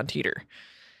legend of John Teeter.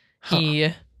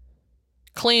 He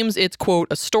claims it's, quote,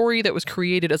 a story that was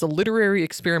created as a literary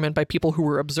experiment by people who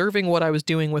were observing what I was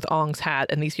doing with Ong's Hat,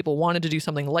 and these people wanted to do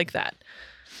something like that.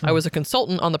 I was a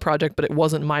consultant on the project, but it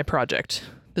wasn't my project.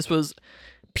 This was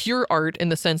pure art in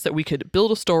the sense that we could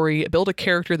build a story, build a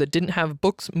character that didn't have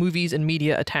books, movies, and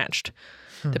media attached.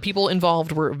 The people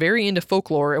involved were very into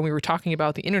folklore, and we were talking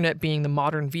about the internet being the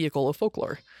modern vehicle of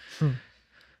folklore.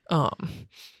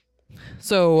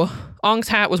 So Ong's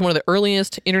Hat was one of the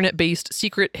earliest internet-based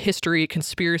secret history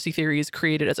conspiracy theories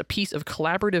created as a piece of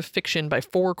collaborative fiction by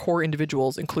 4 core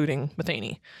individuals, including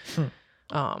Matheny.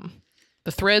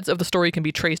 The threads of the story can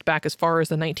be traced back as far as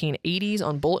the 1980s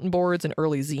on bulletin boards and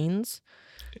early zines.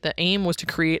 The aim was to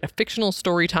create a fictional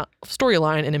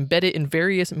storyline and embed it in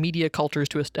various media cultures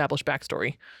to establish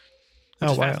backstory,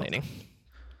 which is fascinating.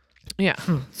 Yeah.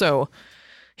 So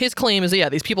his claim is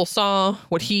that, these people saw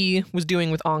what he was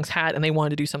doing with Ong's Hat and they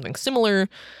wanted to do something similar.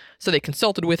 So they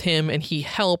consulted with him and he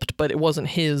helped, but it wasn't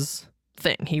his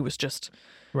thing. He was just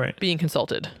being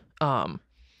consulted.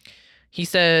 He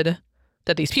said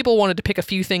that these people wanted to pick a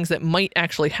few things that might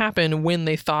actually happen when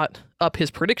they thought up his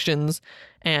predictions,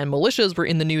 and militias were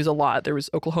in the news a lot. There was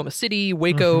Oklahoma City,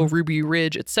 Waco, Ruby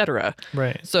Ridge, etc.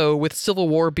 So with Civil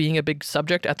War being a big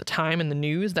subject at the time in the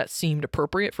news, that seemed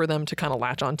appropriate for them to kind of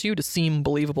latch onto to seem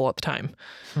believable at the time.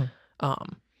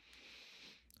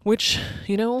 Which,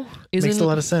 you know, makes a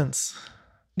lot of sense.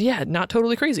 Yeah, not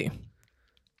totally crazy.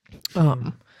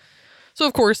 So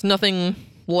of course, nothing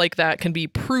like that can be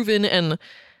proven, and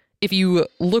if you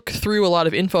look through a lot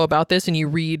of info about this and you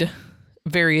read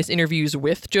various interviews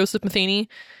with Joseph Matheny,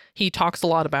 he talks a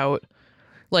lot about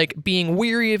like being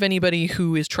weary of anybody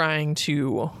who is trying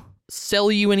to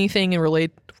sell you anything in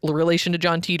relation to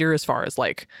John Teeter, as far as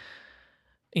like,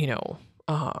 you know,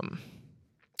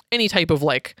 any type of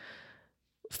like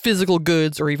physical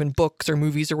goods or even books or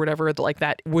movies or whatever, like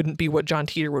that wouldn't be what John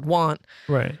Titor would want,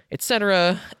 right,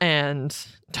 etc. And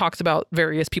talks about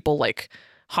various people like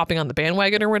hopping on the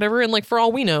bandwagon or whatever. And like, for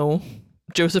all we know,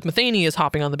 Joseph Matheny is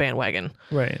hopping on the bandwagon.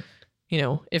 right. You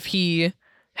know, if he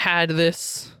had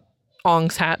this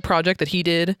Ong's Hat project that he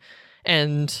did,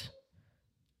 and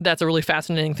that's a really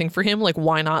fascinating thing for him, like,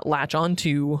 why not latch on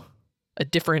to a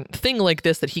different thing like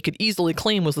this that he could easily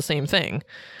claim was the same thing?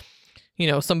 You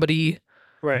know, somebody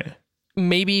Right.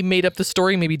 maybe made up the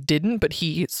story, maybe didn't, but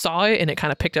he saw it and it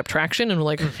kind of picked up traction, and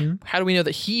like, how do we know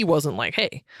that he wasn't like,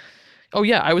 hey, oh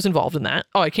yeah, I was involved in that.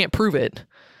 Oh, I can't prove it.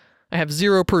 I have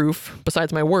zero proof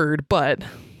besides my word, but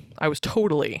I was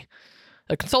totally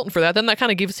a consultant for that. Then that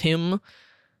kind of gives him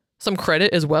some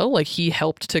credit as well. Like, he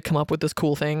helped to come up with this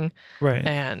cool thing, Right.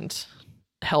 and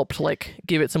helped like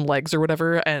give it some legs or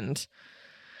whatever. And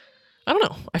I don't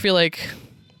know. I feel like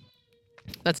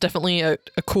that's definitely a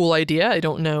cool idea. I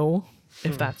don't know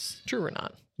if that's true or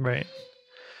not. Right.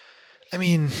 I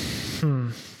mean,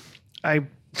 I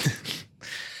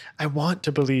I want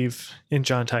to believe in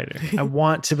John Titor. I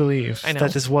want to believe I know.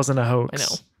 that this wasn't a hoax. I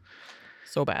know.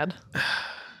 So bad.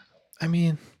 I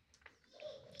mean,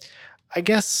 I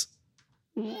guess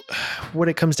what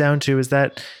it comes down to is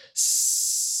that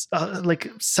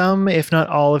like some, if not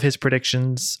all of his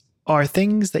predictions are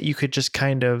things that you could just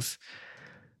kind of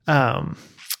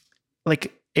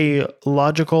like a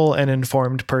logical and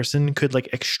informed person could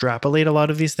like extrapolate a lot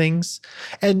of these things.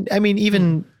 And I mean,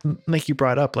 even like you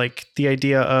brought up, like the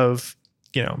idea of,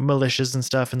 you know, militias and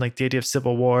stuff, and like the idea of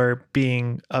civil war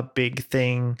being a big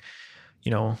thing,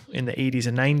 you know, in the 80s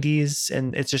and 90s.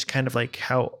 And it's just kind of like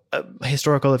how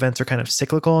historical events are kind of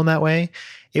cyclical in that way.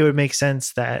 It would make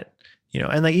sense that, you know,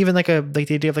 and like even like the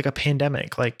idea of like a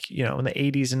pandemic, like, you know, in the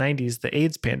 80s and 90s, the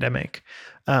AIDS pandemic,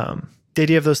 the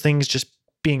idea of those things just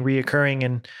being reoccurring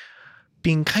and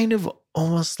being kind of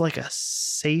almost like a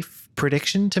safe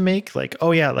prediction to make. Like,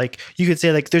 oh yeah, like you could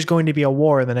say like there's going to be a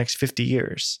war in the next 50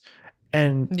 years.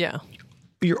 And Yeah.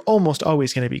 you're almost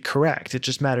always going to be correct. It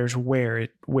just matters where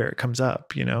it comes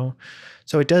up, you know?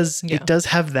 So it does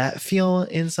have that feel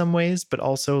in some ways, but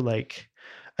also like,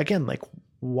 again, like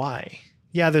why?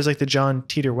 Yeah, there's like the John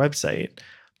Titor website,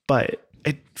 but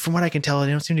from what I can tell,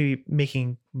 they don't seem to be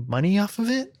making money off of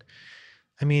it.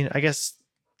 I mean, I guess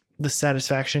the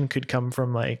satisfaction could come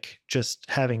from like just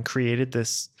having created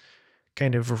this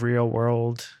kind of real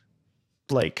world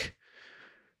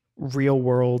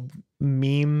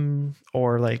meme,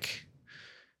 or like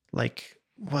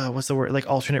well, what's the word, like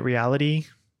alternate reality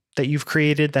that you've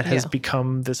created that has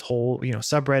become this whole, you know,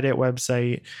 subreddit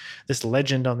website, this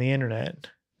legend on the internet.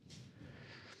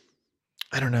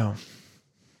 I don't know.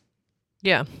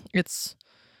 Yeah. It's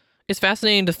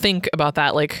fascinating to think about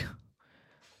that. Like,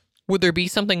 would there be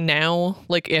something now,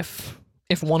 like if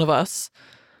one of us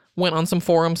went on some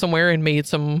forum somewhere and made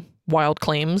some wild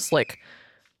claims, like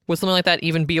would something like that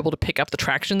even be able to pick up the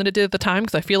traction that it did at the time?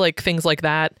 Because I feel like things like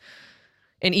that,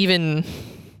 and even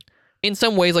in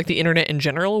some ways like the internet in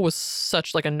general, was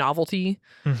such like a novelty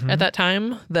at that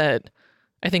time that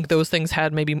I think those things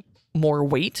had maybe more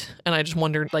weight. And I just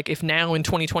wondered, like, if now in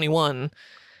 2021,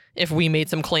 if we made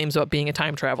some claims about being a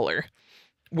time traveler,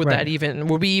 would Right.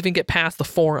 would we even get past the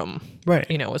forum? Right.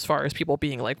 You know, as far as people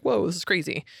being like, whoa, this is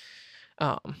crazy.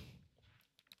 I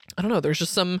don't know. There's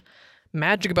just some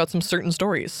magic about some certain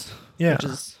stories. Yeah. Which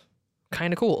is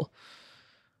kind of cool.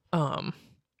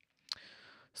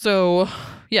 So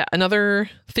yeah, another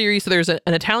theory. So there's an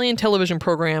Italian television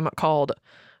program called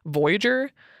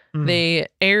Voyager. They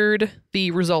aired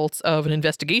the results of an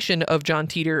investigation of John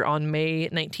Titor on May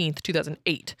 19th,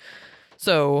 2008.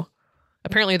 So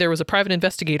apparently there was a private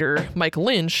investigator, Mike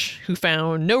Lynch, who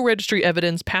found no registry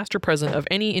evidence, past or present, of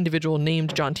any individual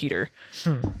named John Titor.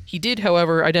 He did,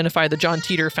 however, identify the John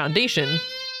Titor Foundation.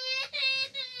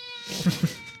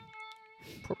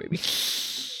 Poor baby.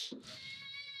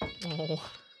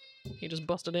 Oh, he just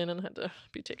busted in and had to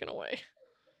be taken away.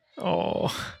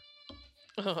 Oh.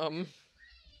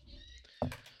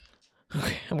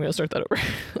 Okay, I'm going to start that over.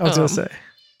 I was going to say.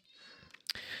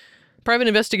 Private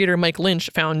investigator Mike Lynch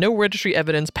found no registry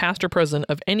evidence, past or present,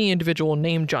 of any individual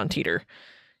named John Titor.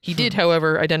 He did,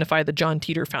 however, identify the John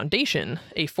Titor Foundation,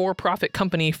 a for-profit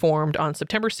company formed on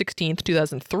September 16th,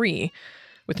 2003,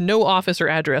 with no office or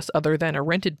address other than a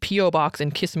rented P.O. box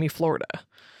in Kissimmee, Florida.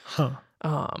 Huh.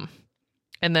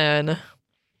 And then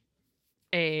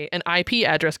an IP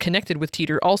address connected with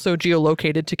Titor, also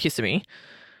geolocated to Kissimmee.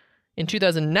 In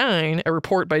 2009, a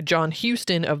report by John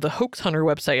Houston of the Hoax Hunter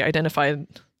website identified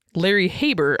Larry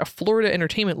Haber, a Florida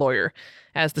entertainment lawyer,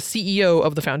 as the CEO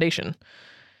of the foundation.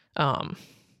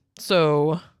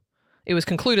 So it was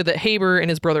concluded that Haber and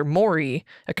his brother Maury,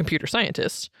 a computer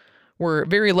scientist, were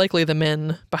very likely the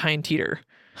men behind Teeter.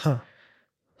 Huh.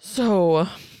 So,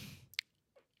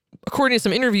 according to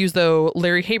some interviews, though,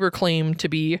 Larry Haber claimed to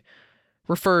be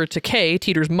referred to Kay,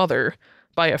 Teeter's mother,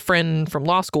 by a friend from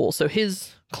law school. So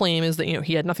his claim is that,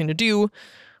 he had nothing to do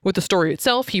with the story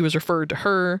itself. He was referred to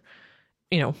her.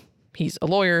 He's a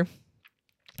lawyer.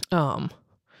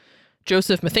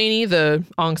 Joseph Matheny, the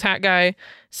Ong's Hat guy,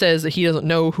 says that he doesn't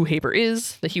know who Haber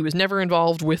is, that he was never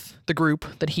involved with the group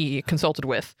that he consulted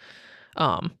with.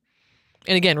 And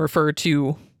again, referred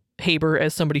to Haber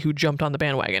as somebody who jumped on the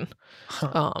bandwagon.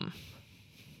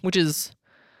 Which is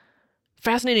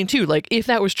fascinating too. Like, if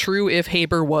that was true, if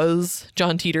Haber was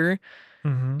John Teeter,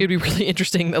 it'd be really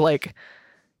interesting that, like,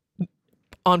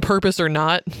 on purpose or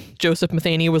not, Joseph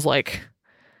Matheny was like,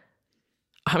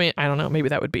 I mean, I don't know, maybe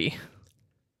that would be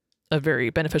a very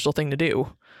beneficial thing to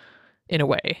do in a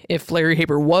way. If Larry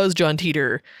Haber was John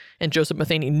Teeter and Joseph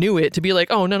Matheny knew it, to be like,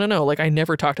 oh, no, like, I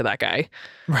never talked to that guy,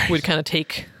 would kind of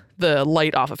take the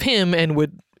light off of him and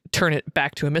would turn it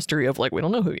back to a mystery of, like, we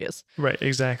don't know who he is. Right,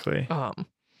 exactly.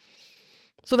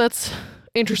 So that's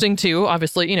interesting too.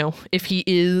 Obviously, if he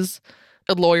is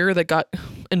a lawyer that got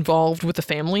involved with the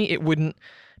family, it wouldn't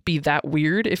be that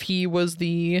weird if he was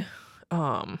the,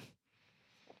 I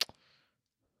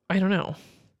don't know,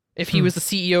 if he was the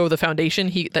CEO of the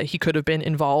foundation, that he could have been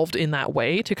involved in that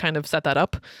way to kind of set that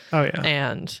up. Oh yeah.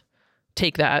 And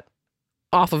take that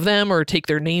off of them or take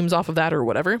their names off of that or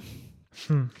whatever.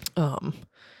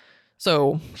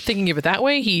 So thinking of it that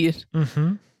way, he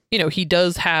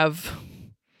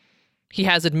he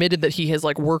has admitted that he has,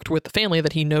 like, worked with the family,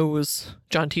 that he knows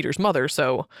John Teeter's mother.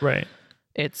 So right.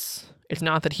 It's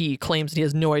not that he claims that he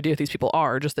has no idea who these people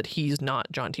are, just that he's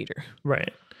not John Teeter.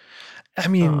 Right. I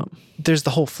mean, there's the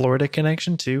whole Florida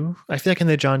connection too. I feel like in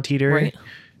the John Teeter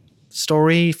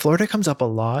story, Florida comes up a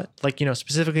lot. Like,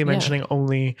 specifically mentioning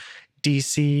only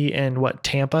DC and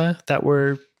Tampa that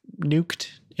were nuked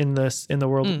in the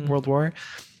World War.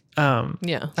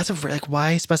 That's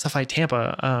why specify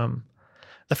Tampa?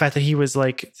 The fact that he was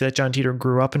like, that John Teeter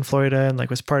grew up in Florida and, like,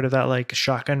 was part of that, like,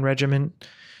 shotgun regiment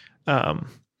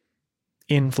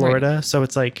in Florida. Right. So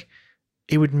it's like,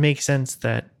 it would make sense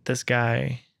that this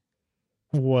guy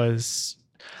was,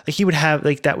 like, he would have,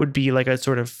 like, that would be like a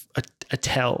sort of a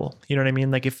tell, you know what I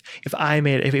mean? Like, if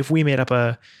we made up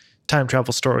a time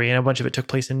travel story and a bunch of it took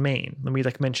place in Maine, and we,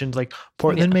 like, mentioned, like,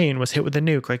 Portland, Maine was hit with a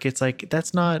nuke, like, it's like,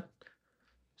 that's not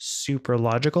super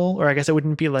logical, or I guess it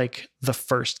wouldn't be, like, the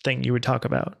first thing you would talk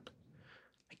about.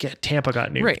 Like, yeah, Tampa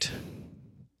got nuked. Right.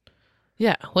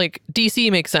 Yeah, like,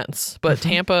 DC makes sense, but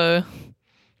Tampa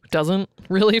doesn't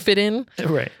really fit in.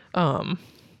 Right.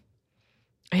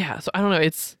 Yeah, so I don't know,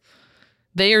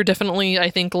 they are definitely, I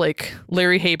think, like,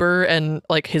 Larry Haber and,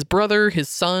 like, his brother, his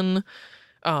son,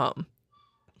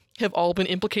 have all been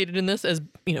implicated in this as,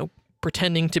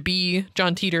 pretending to be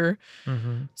John Teeter.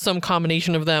 Some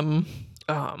combination of them.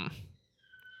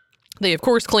 They, of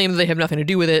course, claim that they have nothing to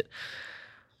do with it,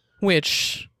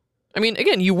 which, I mean,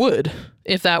 again, you would,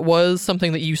 if that was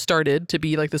something that you started to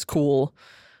be, like, this cool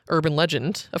urban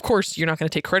legend. Of course, you're not going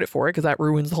to take credit for it because that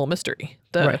ruins the whole mystery.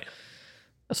 A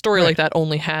story like that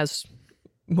only has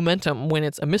momentum when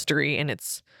it's a mystery and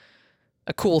it's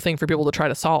a cool thing for people to try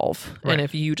to solve. Right. And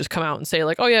if you just come out and say,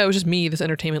 like, oh yeah, it was just me, this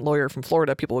entertainment lawyer from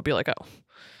Florida, people would be like, oh,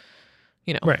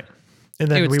 Right.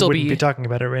 And then we wouldn't be talking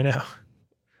about it right now.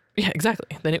 Yeah,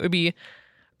 exactly. Then it would be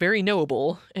very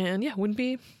knowable and wouldn't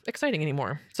be exciting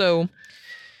anymore. So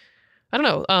I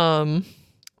don't know.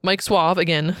 Mike Suave,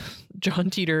 again, John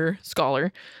Teeter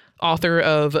scholar, author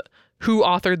of Who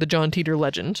Authored the John Teeter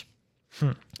Legend.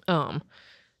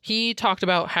 He talked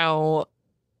about how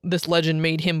this legend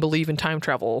made him believe in time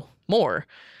travel more.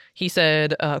 He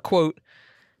said, quote,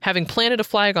 "Having planted a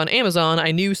flag on Amazon,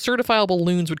 I knew certifiable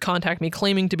loons would contact me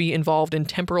claiming to be involved in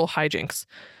temporal hijinks.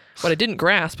 What I didn't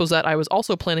grasp was that I was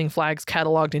also planting flags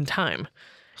cataloged in time.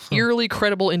 Eerily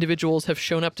credible individuals have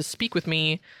shown up to speak with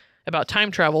me about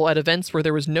time travel at events where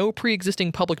there was no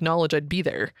pre-existing public knowledge I'd be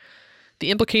there. The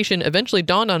implication eventually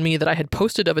dawned on me that I had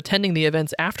posted of attending the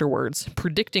events afterwards,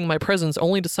 predicting my presence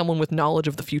only to someone with knowledge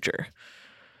of the future."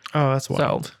 Oh, that's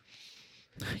wild.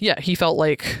 So, yeah, he felt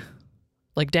like,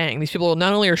 dang, these people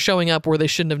not only are showing up where they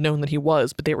shouldn't have known that he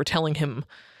was, but they were telling him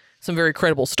some very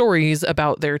credible stories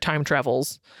about their time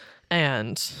travels.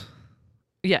 And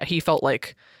yeah, he felt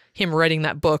like him writing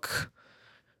that book,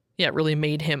 really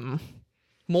made him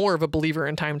more of a believer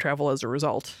in time travel as a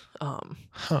result.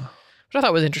 Which I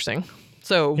thought was interesting.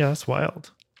 So yeah, that's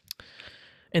wild.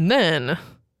 And then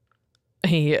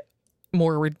a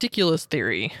more ridiculous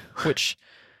theory, which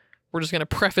we're just going to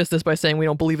preface this by saying we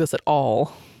don't believe this at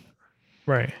all.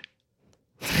 Right.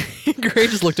 Gray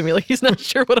just looked at me like he's not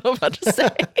sure what I'm about to say.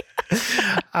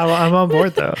 I'm on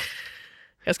board though.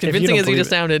 As convincing as he just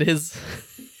sounded, his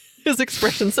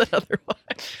expression said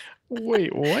otherwise.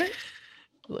 Wait, what?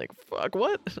 Like, fuck,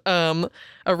 what? A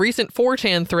recent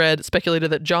 4chan thread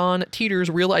speculated that John Teeter's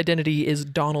real identity is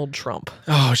Donald Trump.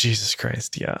 Oh, Jesus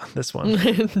Christ. Yeah, this one.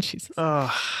 Jesus.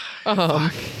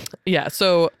 Oh, yeah,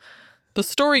 so the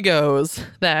story goes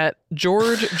that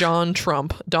George John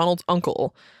Trump, Donald's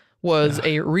uncle, was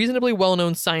a reasonably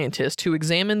well-known scientist who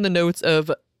examined the notes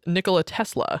of Nikola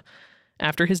Tesla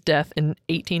after his death in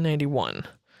 1891.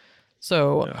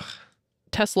 So...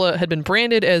 Tesla had been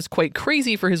branded as quite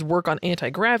crazy for his work on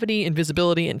anti-gravity,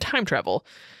 invisibility, and time travel.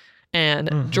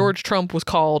 And George Trump was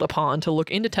called upon to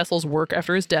look into Tesla's work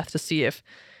after his death to see if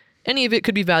any of it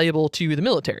could be valuable to the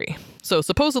military. So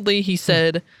supposedly he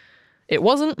said it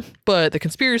wasn't, but the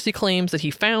conspiracy claims that he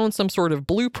found some sort of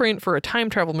blueprint for a time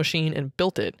travel machine and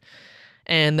built it.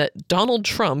 And that Donald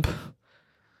Trump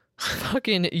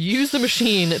fucking used the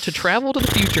machine to travel to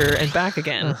the future and back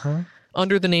again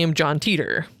under the name John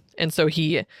Teeter. And so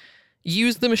he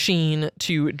used the machine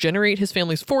to generate his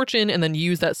family's fortune and then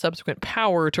use that subsequent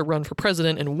power to run for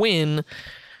president and win,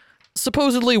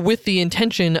 supposedly with the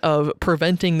intention of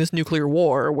preventing this nuclear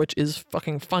war, which is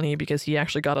fucking funny because he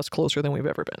actually got us closer than we've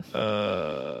ever been.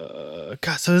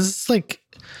 God, so this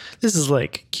is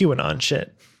like QAnon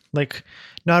shit. Like,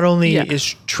 not only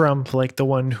is Trump like the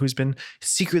one who's been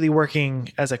secretly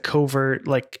working as a covert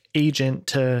like agent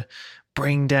to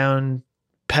bring down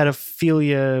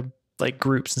pedophilia like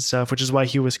groups and stuff, which is why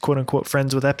he was quote unquote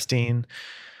friends with Epstein.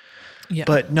 Yeah.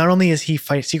 But not only is he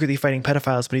secretly fighting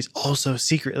pedophiles, but he's also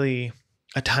secretly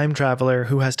a time traveler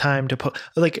who has time to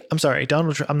I'm sorry,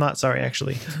 Donald Trump. I'm not sorry,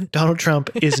 actually. Donald Trump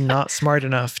is not smart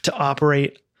enough to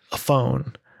operate a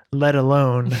phone, let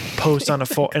alone post on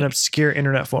an obscure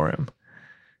internet forum.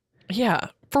 Yeah,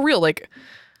 for real. Like,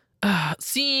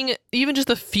 seeing even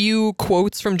just a few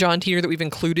quotes from John Teeter that we've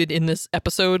included in this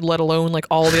episode, let alone like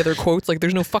all the other quotes, like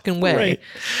there's no fucking way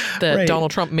that Donald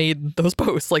Trump made those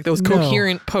posts, like those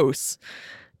coherent posts.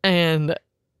 And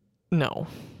no.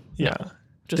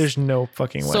 There's no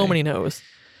fucking way. So many no's.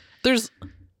 There's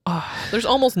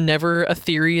almost never a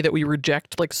theory that we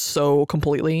reject like so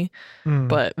completely,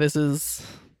 but this is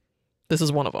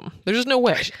one of them. There's just no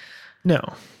way. No.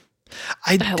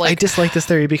 I dislike this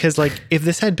theory because like if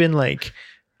this had been like,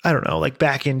 I don't know, like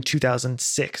back in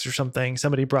 2006 or something,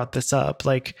 somebody brought this up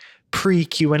like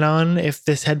pre-QAnon, if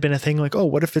this had been a thing like, oh,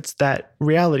 what if it's that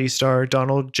reality star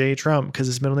Donald J. Trump because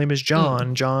his middle name is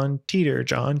John Teeter,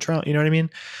 John Trump, you know what I mean?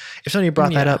 If somebody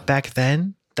brought that up back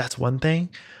then, that's one thing.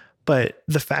 But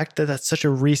the fact that that's such a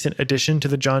recent addition to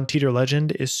the John Teeter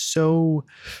legend is so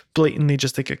blatantly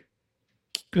just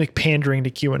like pandering to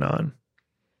QAnon.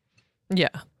 Yeah.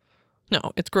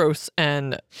 No, it's gross.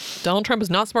 And Donald Trump is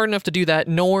not smart enough to do that,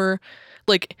 nor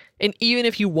like, and even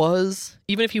if he was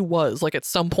like at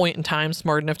some point in time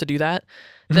smart enough to do that,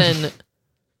 then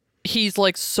he's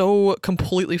like so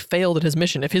completely failed at his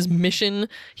mission. If his mission,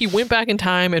 he went back in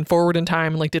time and forward in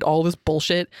time and like did all this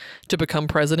bullshit to become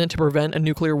president to prevent a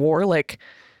nuclear war, like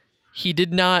he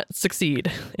did not succeed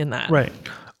in that. Right.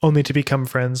 Only to become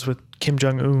friends with Kim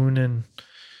Jong-un and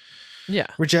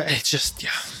it's just,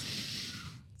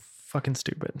 fucking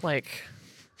stupid. Like,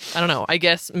 I don't know. I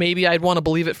guess maybe I'd want to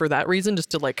believe it for that reason,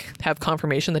 just to like have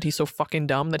confirmation that he's so fucking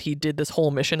dumb that he did this whole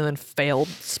mission and then failed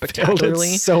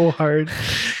spectacularly. So hard.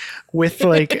 With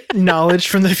like knowledge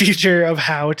from the future of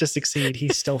how to succeed, he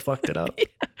still fucked it up.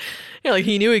 Yeah, like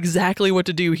he knew exactly what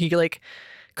to do. He like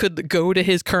could go to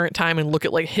his current time and look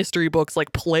at like history books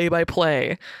like play by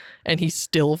play, and he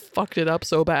still fucked it up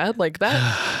so bad. Like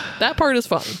that part is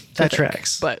fun. That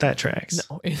tracks. But that tracks.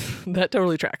 No, that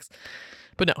totally tracks.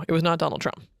 But no, it was not Donald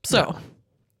Trump. So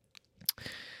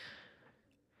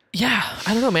yeah,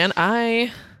 I don't know, man.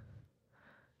 I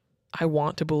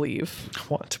want to believe. I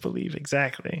want to believe,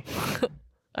 exactly.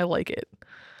 I like it.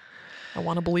 I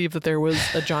want to believe that there was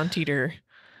a John Teeter,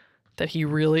 that he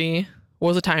really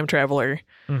was a time traveler.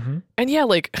 Mm-hmm. And yeah,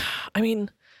 like, I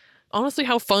mean, honestly,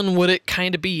 how fun would it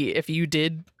kind of be if you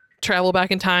did travel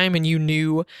back in time and you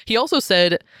knew? He also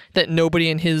said that nobody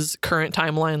in his current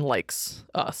timeline likes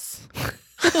us.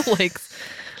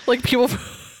 like people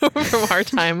from our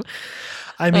time.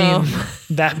 I mean,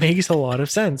 that makes a lot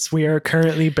of sense. We are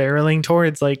currently barreling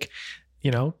towards like, you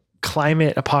know,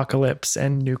 climate apocalypse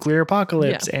and nuclear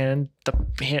apocalypse and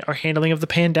our handling of the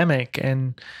pandemic.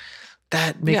 And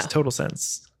that makes total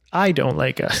sense. I don't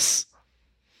like us.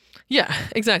 Yeah,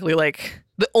 exactly. Like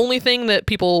the only thing that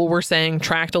people were saying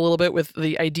tracked a little bit with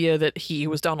the idea that he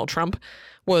was Donald Trump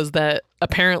was that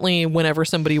apparently whenever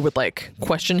somebody would like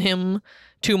question him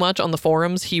too much on the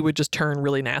forums, he would just turn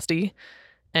really nasty,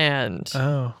 and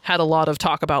had a lot of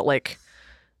talk about like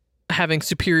having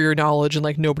superior knowledge and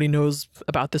like nobody knows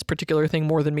about this particular thing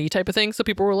more than me type of thing. So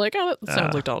people were like, oh, that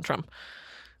sounds like Donald Trump.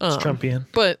 It's Trumpian.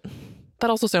 But that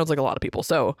also sounds like a lot of people.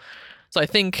 So I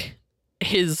think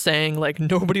his saying like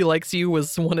nobody likes you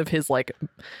was one of his like,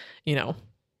 you know,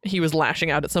 he was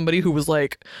lashing out at somebody who was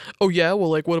like, oh yeah, well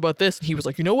like what about this? And he was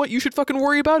like, you know what you should fucking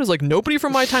worry about is like nobody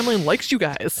from my timeline likes you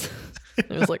guys. And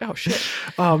it was like, oh shit.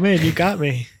 Oh man, you got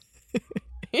me.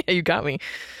 Yeah, you got me.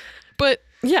 But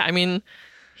yeah, I mean,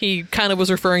 he kind of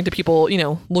was referring to people, you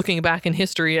know, looking back in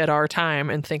history at our time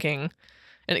and thinking,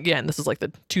 and again, this is like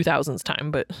the 2000s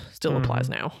time, but still applies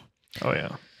now. Oh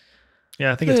yeah.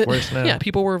 Yeah, I think it's worse now. Yeah,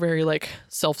 people were very like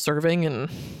self-serving and,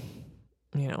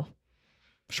 you know,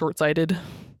 short-sighted.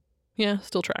 Yeah,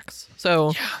 still tracks.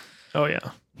 So yeah. Oh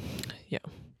yeah. Yeah.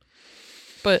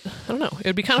 But I don't know. It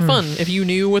would be kind of fun if you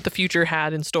knew what the future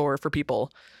had in store for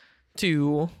people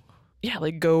to, yeah,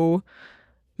 like go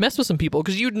mess with some people,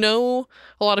 because you'd know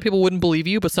a lot of people wouldn't believe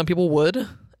you, but some people would.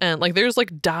 And like there's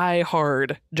like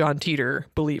die-hard John Titor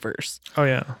believers. Oh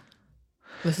yeah.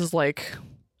 This is like,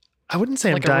 I wouldn't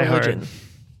say like I'm die-hard,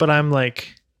 but I'm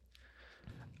like,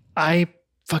 I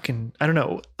don't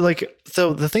know. Like,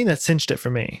 so the thing that cinched it for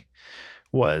me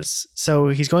was, so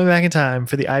he's going back in time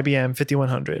for the IBM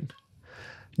 5100.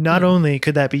 Not only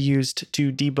could that be used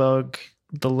to debug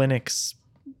the Linux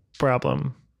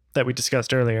problem that we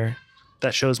discussed earlier,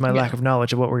 that shows my lack of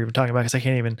knowledge of what we're even talking about, because I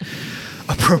can't even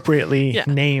appropriately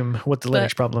name what the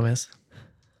Linux problem is.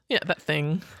 Yeah, that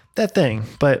thing.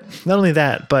 But not only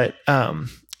that, but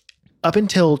up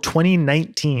until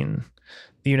 2019,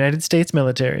 the United States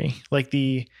military, like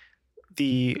the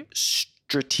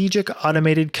Strategic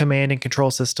Automated Command and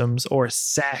Control Systems, or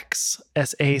SACS,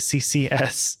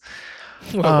 SACCS.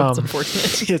 Well, that's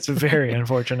unfortunate. It's very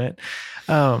unfortunate.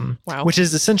 Wow. Which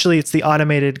is essentially, it's the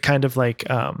automated kind of like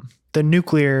the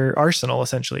nuclear arsenal.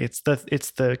 Essentially, it's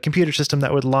the computer system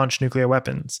that would launch nuclear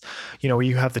weapons. You know, where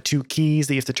you have the two keys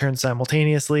that you have to turn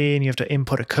simultaneously, and you have to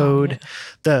input a code.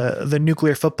 The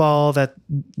nuclear football that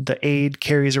the aide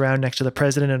carries around next to the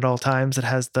president at all times, that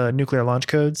has the nuclear launch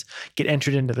codes, get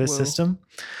entered into this system.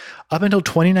 Up until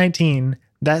 2019,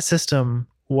 that system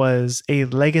was a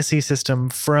legacy system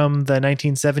from the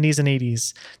 1970s and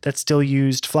 80s that still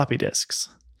used floppy disks.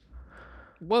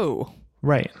 Whoa.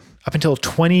 Right. Up until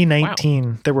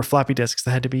 2019, there were floppy disks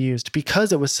that had to be used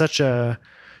because it was such a,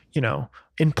 you know,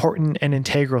 important and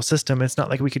integral system. It's not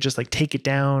like we could just like take it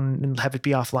down and have it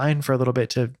be offline for a little bit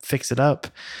to fix it up.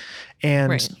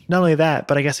 And not only that,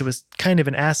 but I guess it was kind of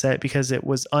an asset because it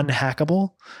was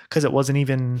unhackable, because it wasn't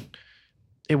even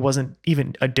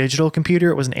a digital computer.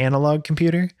 It was an analog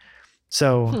computer.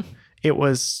 So it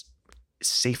was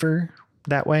safer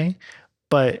that way.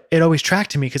 But it always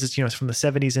tracked to me because it's, you know, it's from the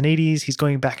 70s and 80s. He's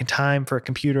going back in time for a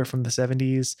computer from the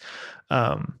 70s.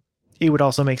 It would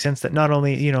also make sense that not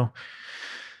only, you know,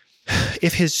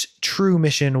 if his true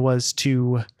mission was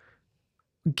to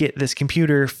get this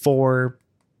computer for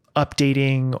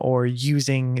updating or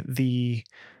using the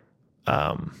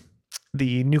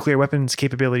nuclear weapons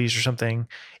capabilities or something,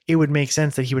 it would make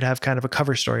sense that he would have kind of a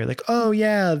cover story like, oh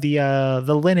yeah, the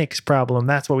Linux problem,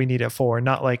 that's what we need it for.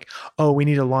 Not like, oh, we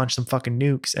need to launch some fucking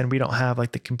nukes and we don't have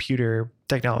like the computer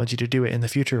technology to do it in the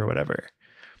future or whatever.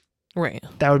 Right.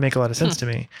 That would make a lot of sense to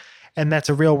me. And that's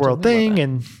a real world thing.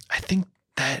 And I think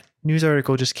that news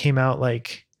article just came out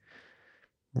like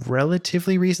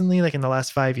relatively recently, like in the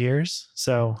last 5 years.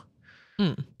 So,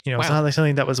 you know, it's not like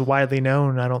something that was widely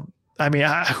known.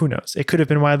 Who knows? It could have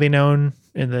been widely known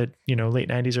in the, you know, late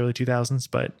 90s, early 2000s,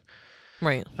 but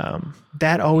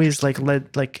that always like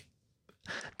led, like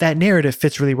that narrative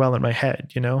fits really well in my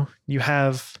head. You know, you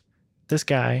have this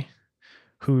guy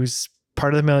who's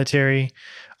part of the military.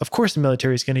 Of course, the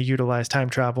military is going to utilize time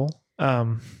travel.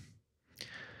 And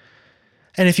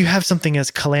if you have something as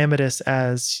calamitous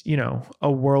as, you know, a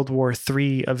World War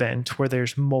III event where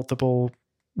there's multiple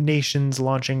nations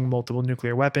launching multiple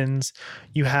nuclear weapons,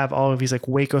 you have all of these like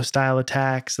Waco style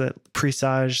attacks that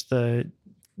presage the,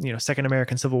 you know, Second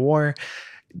American Civil War.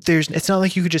 It's not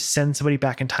like you could just send somebody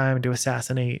back in time to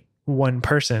assassinate one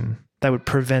person that would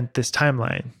prevent this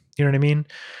timeline. You know what I mean?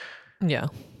 Yeah.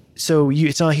 So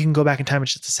it's not like you can go back in time and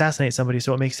just assassinate somebody.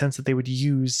 So it makes sense that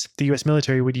the U.S.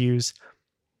 military would use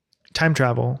time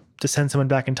travel to send someone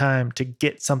back in time to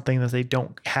get something that they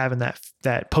don't have in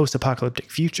that post-apocalyptic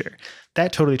future.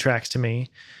 That totally tracks to me.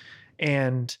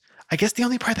 And I guess the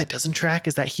only part that doesn't track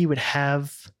is that he would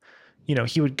have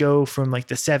he would go from like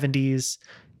the 70s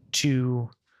to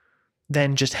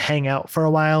then just hang out for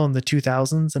a while in the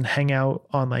 2000s and hang out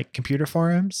on like computer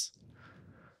forums.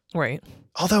 Right.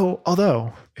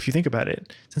 Although, if you think about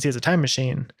it, since he has a time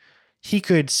machine, he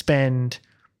could spend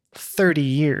 30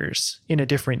 years in a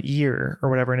different year or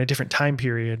whatever, in a different time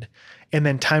period, and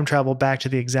then time travel back to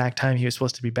the exact time he was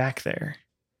supposed to be back there.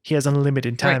 He has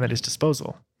unlimited time at his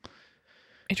disposal.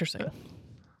 Interesting.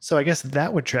 So I guess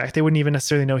that would track. They wouldn't even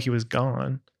necessarily know he was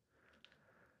gone.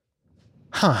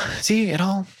 Huh. See, it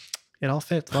all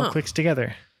fits. It all clicks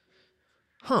together.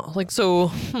 Huh. Like,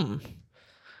 so,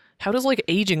 how does like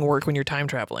aging work when you're time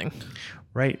traveling?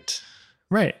 Right.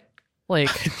 Like,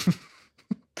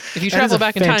 if you travel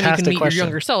back in time, you can meet your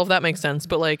younger self. That makes sense.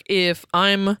 But like, if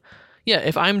I'm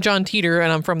John Teeter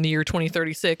and I'm from the year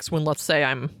 2036, when let's say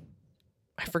I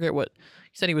forget what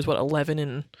he said, he was 11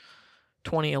 in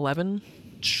 2011,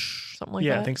 something like that.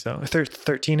 Yeah, I think so.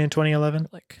 13 in 2011.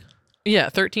 Like, yeah,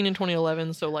 13 in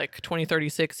 2011. So like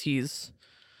 2036, he's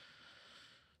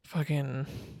fucking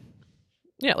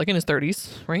like in his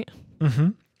 30s, right? Mm-hmm.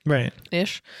 Right.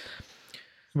 Ish.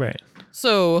 Right.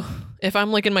 So if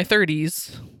I'm like in my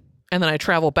 30s and then I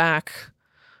travel back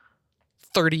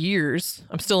 30 years,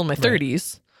 I'm still in my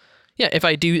 30s. Yeah, if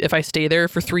I stay there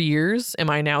for 3 years, am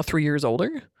I now 3 years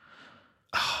older?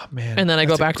 Oh man. And then I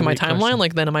go back to my timeline, question.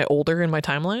 like then am I older in my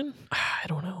timeline? I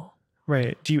don't know.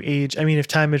 Right. Do you age? I mean, if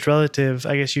time is relative,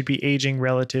 I guess you'd be aging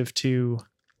relative to.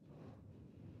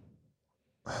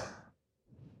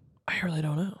 I really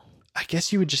don't know. I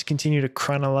guess you would just continue to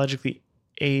chronologically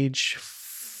age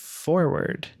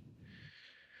forward.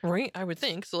 Right, I would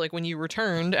think. So like when you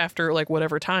returned after like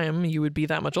whatever time, you would be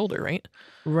that much older, right?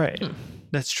 Right.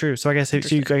 That's true. So I guess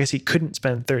he couldn't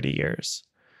spend 30 years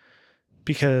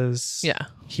because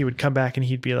he would come back and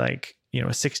he'd be like, a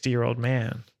 60-year-old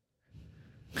man.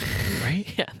 Right?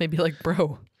 Yeah, they'd be like,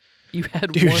 bro, you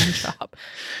had one job.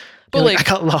 But like, I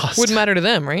got lost. Wouldn't matter to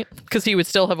them, right? Because he would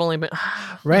still have only been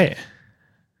right.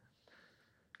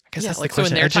 I guess that's like the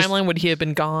question. So in their timeline, would he have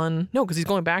been gone? No, because he's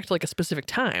going back to like a specific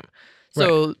time.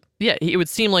 So it would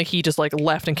seem like he just like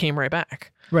left and came right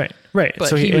back. Right. But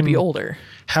so he would be older.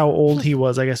 How old he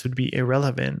was, I guess, would be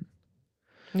irrelevant.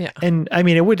 Yeah. And I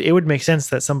mean, it would make sense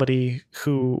that somebody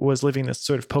who was living this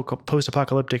sort of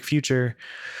post-apocalyptic future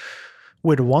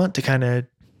would want to kind of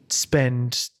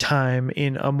spend time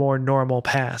in a more normal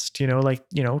past,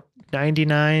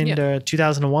 99 to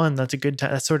 2001. That's a good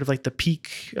time. That's sort of like the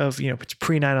peak of, it's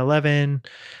pre 9/11.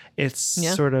 It's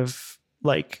sort of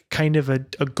like kind of a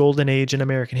golden age in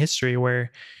American history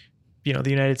where, the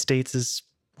United States is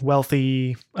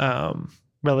wealthy,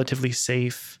 relatively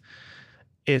safe.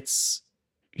 It's,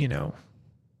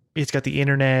 it's got the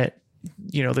internet,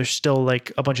 there's still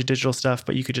like a bunch of digital stuff,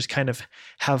 but you could just kind of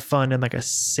have fun in like a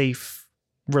safe,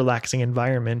 relaxing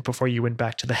environment before you went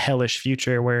back to the hellish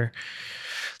future where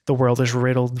the world is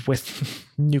riddled with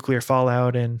nuclear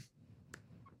fallout and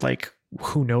like,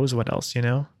 who knows what else,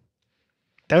 That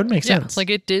would make sense. Like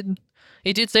it did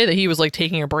say that he was like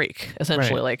taking a break,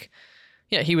 essentially. Like,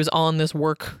 he was on this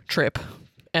work trip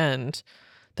and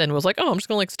then was like, oh, I'm just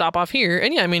gonna like stop off here.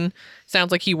 And I mean,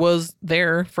 sounds like he was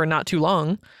there for not too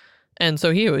long. And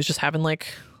so he was just having like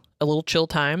a little chill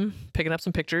time, picking up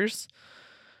some pictures,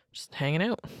 just hanging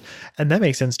out. And that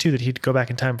makes sense too, that he'd go back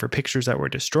in time for pictures that were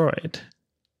destroyed.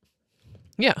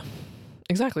 Yeah,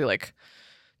 exactly. Like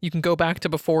you can go back to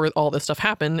before all this stuff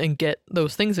happened and get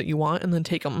those things that you want and then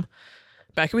take them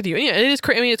back with you. And it is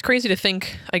I mean, it's crazy to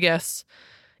think, I guess.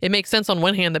 It makes sense on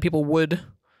one hand that people would,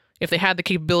 if they had the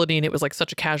capability and it was like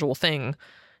such a casual thing,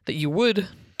 that you would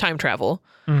time travel.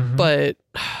 Mm-hmm. But,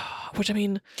 which I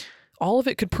mean, all of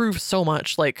it could prove so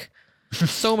much. Like,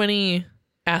 so many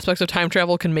aspects of time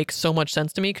travel can make so much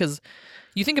sense to me because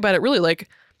you think about it really like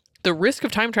the risk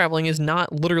of time traveling is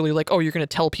not literally like, oh, you're going to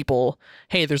tell people,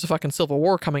 hey, there's a fucking civil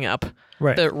war coming up.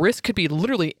 Right. The risk could be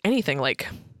literally anything. Like,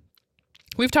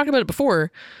 we've talked about it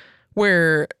before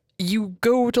where you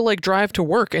go to like drive to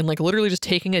work and like literally just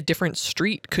taking a different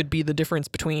street could be the difference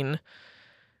between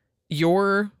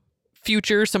your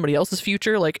future, somebody else's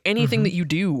future, like anything that you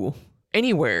do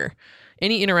anywhere,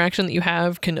 any interaction that you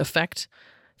have can affect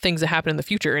things that happen in the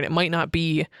future. And it might not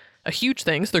be a huge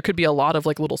thing. So there could be a lot of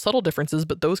like little subtle differences,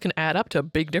 but those can add up to a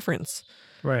big difference.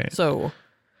 Right. So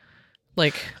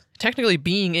like technically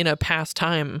being in a past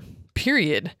time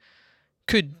period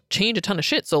could change a ton of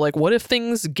shit. So like what if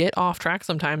things get off track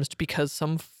sometimes because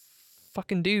some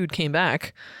fucking dude came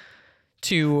back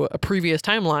to a previous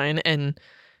timeline and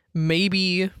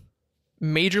maybe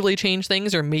majorly change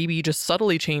things or maybe just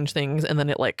subtly change things and then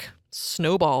it like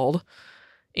snowballed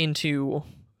into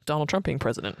Donald Trump being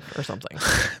president or something.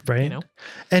 Right. You know?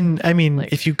 And I mean,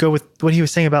 Like- if you go with what he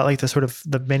was saying about like the sort of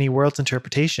the many worlds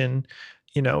interpretation,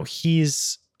 you know,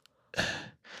 he's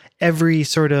everything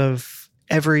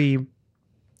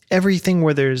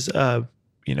where there's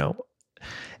you know,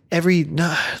 every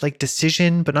like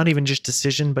decision, but not even just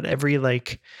decision, but every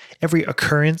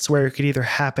occurrence where it could either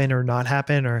happen or not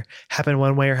happen, or happen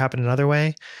one way or happen another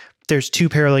way. There's two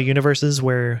parallel universes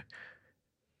where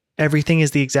everything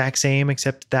is the exact same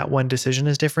except that one decision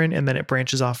is different, and then it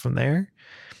branches off from there.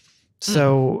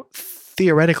 So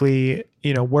theoretically,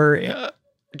 you know, we're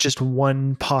just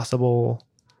one possible,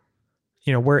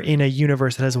 you know, we're in a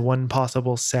universe that has one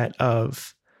possible set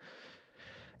of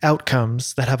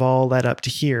outcomes that have all led up to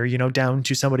here, you know, down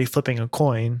to somebody flipping a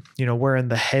coin. You know, we're in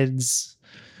the heads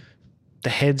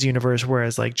universe,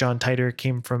 whereas like John Titor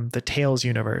came from the tails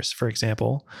universe, for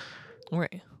example.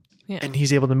 Right. Yeah. And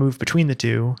he's able to move between the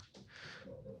two.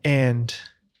 And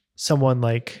someone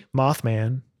like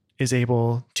Mothman is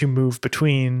able to move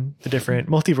between the different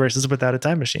multiverses without a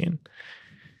time machine.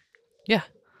 Yeah.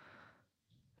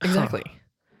 Exactly.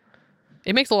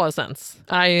 It makes a lot of sense.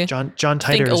 I John Titor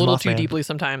think a is little Mothman. too deeply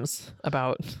sometimes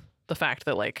about the fact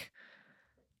that like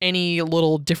any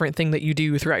little different thing that you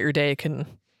do throughout your day can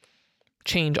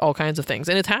change all kinds of things.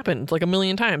 And it's happened like a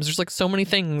million times. There's like so many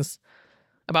things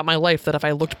about my life that if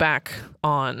I looked back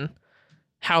on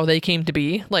how they came to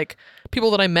be, like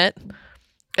people that I met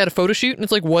at a photo shoot, and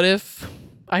it's like, what if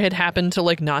I had happened to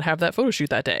like not have that photo shoot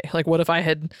that day? Like what if I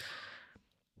had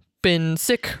been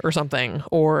sick or something,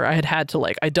 or I had to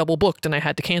like, I double booked and I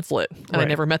had to cancel it, and I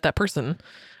never met that person.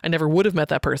 I never would have met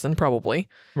that person probably.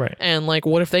 Right. And like,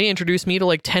 what if they introduced me to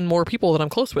like 10 more people that I'm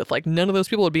close with? Like none of those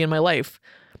people would be in my life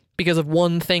because of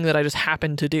one thing that I just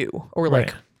happened to do. Or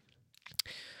like,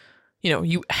 you know,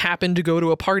 you happen to go to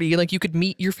a party, like you could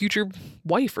meet your future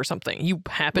wife or something. You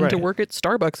happen to work at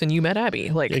Starbucks and you met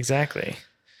Abby. Like exactly.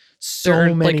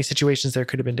 So many situations there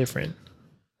could have been different.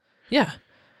 Yeah.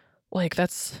 Like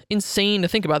that's insane to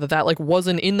think about that like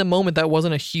wasn't in the moment. That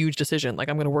wasn't a huge decision. Like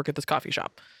I'm going to work at this coffee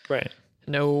shop. Right.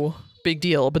 No big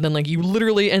deal. But then like you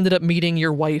literally ended up meeting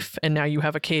your wife and now you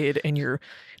have a kid and you're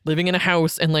living in a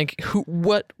house, and like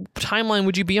what timeline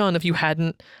would you be on if you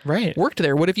hadn't worked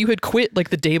there? What if you had quit like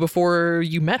the day before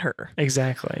you met her?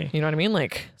 Exactly. You know what I mean?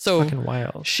 Like, so it's fucking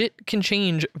wild. Shit can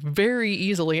change very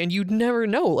easily and you'd never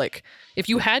know. Like if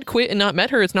you had quit and not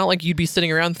met her, it's not like you'd be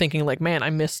sitting around thinking like, man,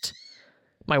 I missed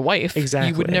my wife. Exactly.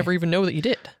 You would never even know that you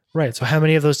did. Right. So how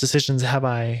many of those decisions have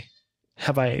I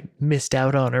missed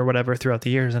out on or whatever throughout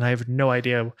the years? And I have no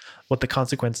idea what the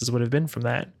consequences would have been from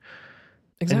that.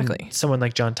 Exactly. And someone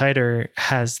like John Titor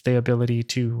has the ability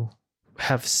to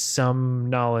have some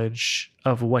knowledge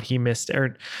of what he missed,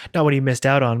 or not what he missed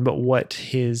out on, but what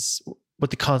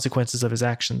the consequences of his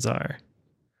actions are.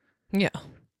 Yeah.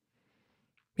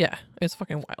 Yeah. It's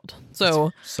fucking wild.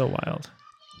 So wild.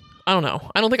 I don't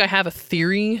know. I don't think I have a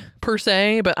theory per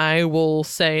se, but I will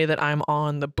say that I'm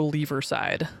on the believer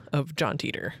side of John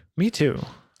Titor. Me too.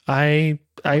 I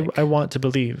want to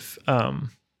believe.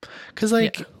 Because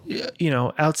you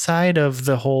know, outside of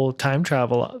the whole time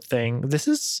travel thing, this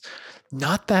is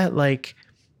not that like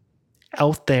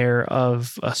out there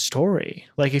of a story.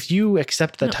 Like if you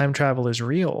accept that time travel is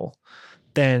real,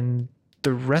 then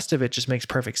the rest of it just makes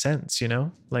perfect sense, you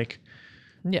know? Like,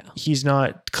 yeah, he's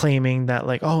not claiming that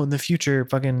like, oh, in the future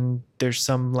fucking there's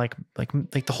some like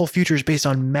the whole future is based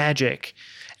on magic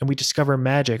and we discover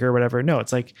magic or whatever. No,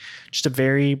 it's like just a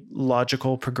very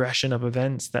logical progression of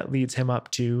events that leads him up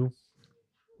to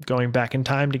going back in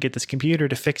time to get this computer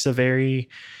to fix a very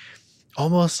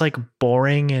almost like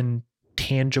boring and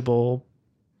tangible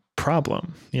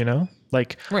problem, you know?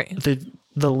 Like the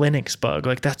Linux bug.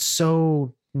 Like that's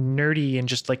so nerdy and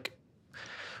just like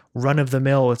run of the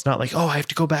mill. It's not like, oh, I have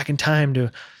to go back in time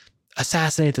to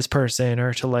assassinate this person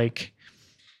or to like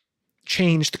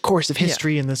change the course of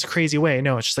history in this crazy way.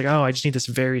 No, it's just like, oh, I just need this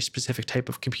very specific type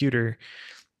of computer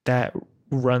that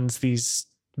runs these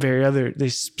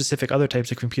specific other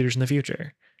types of computers in the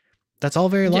future. That's all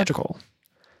very logical.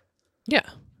 Yeah,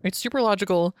 it's super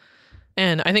logical.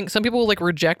 And I think some people like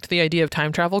reject the idea of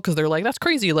time travel because they're like, that's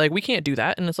crazy. Like we can't do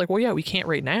that. And it's like, well, yeah, we can't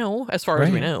right now as far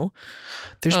as we know.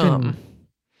 There's been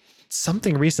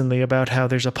something recently about how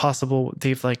there's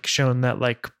they've like shown that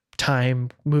like time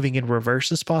moving in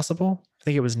reverse is possible. I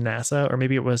think it was NASA or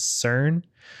maybe it was CERN.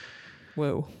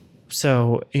 Whoa.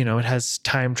 So, you know, it has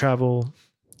time travel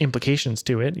implications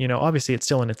to it. You know, obviously it's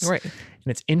still in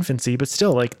its infancy, but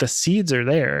still like the seeds are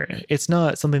there. It's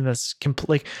not something that's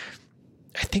like,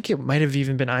 I think it might have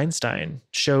even been Einstein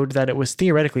showed that it was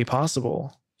theoretically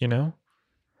possible, you know?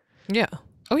 Yeah.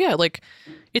 Oh yeah, like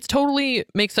it's totally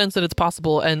makes sense that it's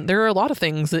possible, and there are a lot of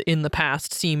things that in the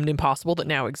past seemed impossible that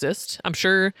now exist. I'm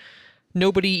sure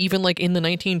nobody even like in the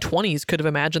 1920s could have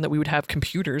imagined that we would have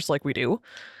computers like we do.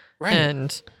 Right.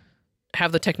 And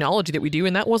have the technology that we do,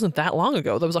 and that wasn't that long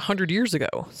ago. That was 100 years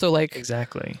ago. So like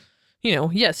exactly. You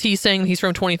know, yes, he's saying he's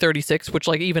from 2036, which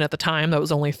like even at the time that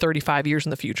was only 35 years in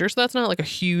the future. So that's not like a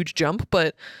huge jump,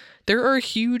 but there are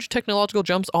huge technological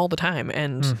jumps all the time,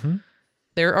 and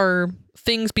there are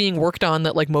things being worked on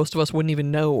that like most of us wouldn't even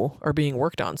know are being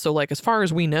worked on. So like as far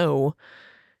as we know,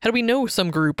 how do we know some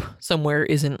group somewhere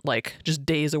isn't like just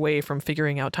days away from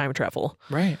figuring out time travel?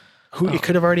 Right. It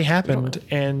could have already happened,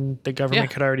 and the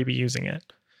government could already be using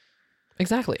it.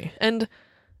 Exactly. And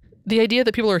the idea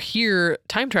that people are here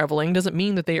time traveling doesn't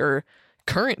mean that they are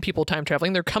current people time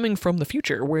traveling. They're coming from the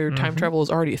future where time travel is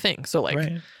already a thing. So like,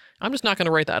 I'm just not going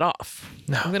to write that off.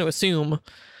 No. I'm going to assume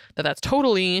that that's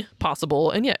totally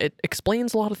possible. And yeah, it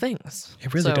explains a lot of things.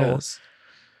 It really does.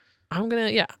 I'm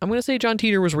going to say John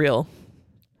Titor was real.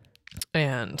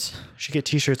 And should get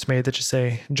t-shirts made that just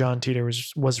say John Titor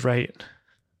was right.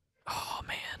 Oh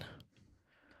man.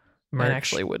 Merch. I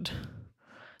actually would.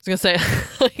 I was going to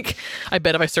say, like, I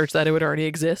bet if I searched that, it would already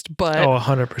exist, but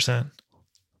 100%.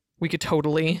 We could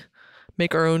totally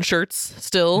make our own shirts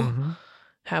still,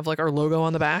 have like our logo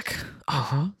on the back.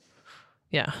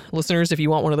 Yeah. Listeners, if you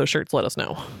want one of those shirts, let us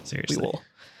know. Seriously. We will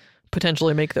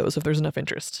potentially make those if there's enough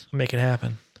interest. Make it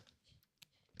happen.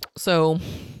 So,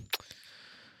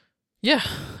 yeah,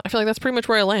 I feel like that's pretty much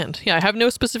where I land. Yeah, I have no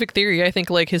specific theory. I think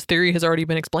like his theory has already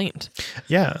been explained.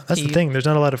 Yeah, that's the thing. There's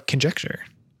not a lot of conjecture.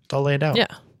 It's all laid out. Yeah.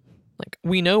 Like,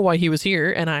 we know why he was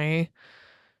here, and I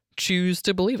choose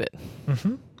to believe it.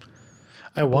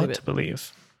 I want to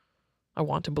believe. I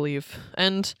want to believe.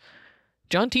 And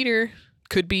John Titor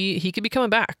could be coming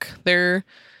back. I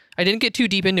didn't get too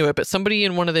deep into it, but somebody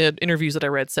in one of the interviews that I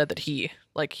read said that he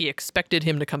expected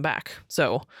him to come back.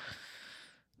 So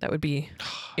that would be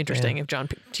interesting if John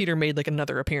Titor made like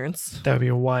another appearance. That would be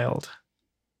wild.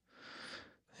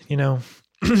 You know,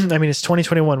 I mean, it's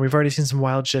 2021. We've already seen some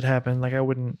wild shit happen. Like I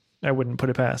wouldn't put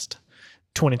it past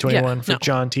 2021 for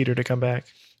John Titor to come back.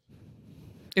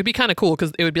 It'd be kind of cool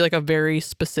because it would be like a very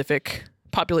specific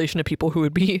population of people who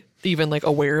would be even like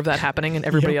aware of that happening, and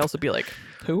everybody else would be like,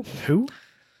 who?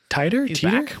 Titor? He's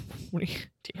Titor? Back? What are you,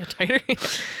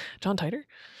 Titor? John Titor?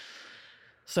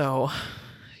 So,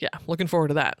 yeah, looking forward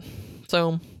to that.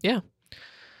 So, yeah.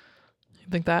 I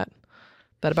think that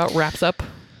about wraps up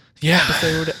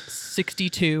episode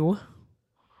 62.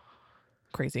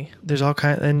 Crazy. There's all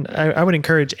kinds, and I would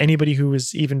encourage anybody who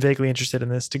is even vaguely interested in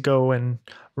this to go and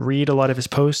read a lot of his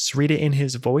posts, read it in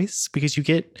his voice, because you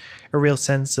get a real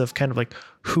sense of kind of like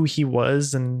who he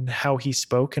was and how he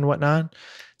spoke and whatnot.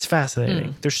 It's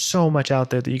fascinating. There's so much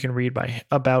out there that you can read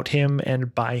about him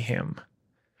and by him.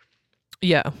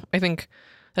 Yeah, I think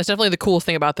that's definitely the coolest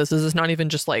thing about this is it's not even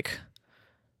just like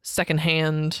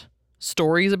secondhand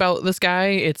stories about this guy.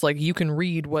 It's like you can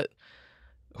read what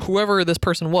whoever this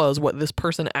person was, what this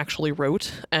person actually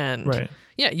wrote. And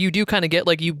yeah, you do kind of get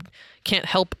like, you can't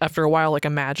help after a while, like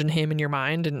imagine him in your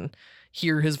mind and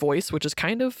hear his voice, which is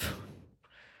kind of,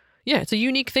 it's a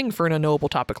unique thing for an unknowable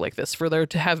topic like this, for there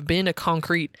to have been a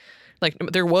concrete, like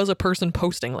there was a person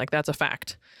posting, like that's a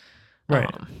fact.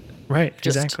 Right.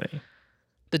 Exactly.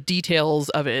 The details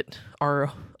of it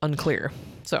are unclear.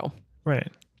 So,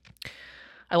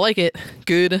 I like it.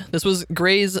 Good. This was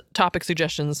Gray's topic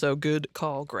suggestion, so good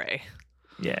call, Gray.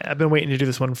 Yeah, I've been waiting to do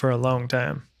this one for a long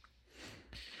time.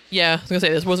 Yeah, I was going to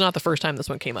say, this was not the first time this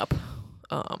one came up.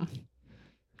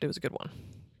 It was a good one.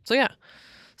 So, yeah.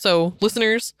 So,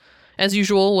 listeners, as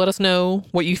usual, let us know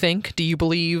what you think. Do you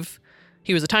believe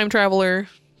he was a time traveler?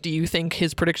 Do you think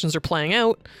his predictions are playing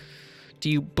out? Do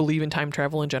you believe in time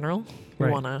travel in general? We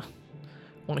want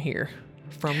to hear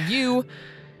from you.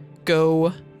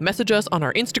 Go message us on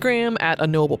our Instagram at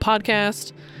Unknowable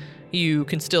Podcast. You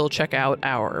can still check out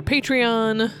our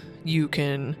Patreon. You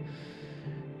can...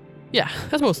 Yeah,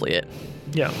 that's mostly it.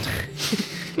 Yeah.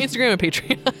 Instagram and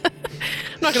Patreon.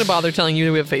 I'm not going to bother telling you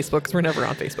that we have Facebook because we're never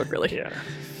on Facebook, really. Yeah.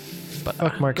 But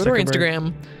go to our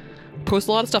Instagram. Post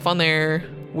a lot of stuff on there.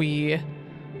 We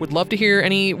would love to hear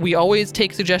any... We always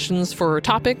take suggestions for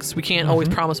topics. We can't always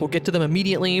promise we'll get to them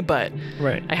immediately, but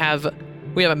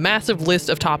we have a massive list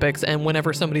of topics, and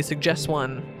whenever somebody suggests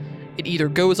one, it either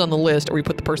goes on the list or we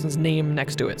put the person's name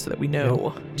next to it so that we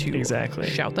know to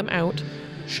shout them out.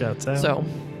 Shouts out. So,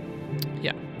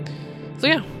 yeah. So,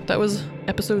 yeah, that was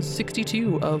episode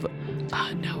 62 of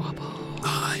Unknowable.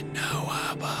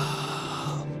 Unknowable.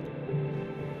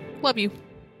 Love you.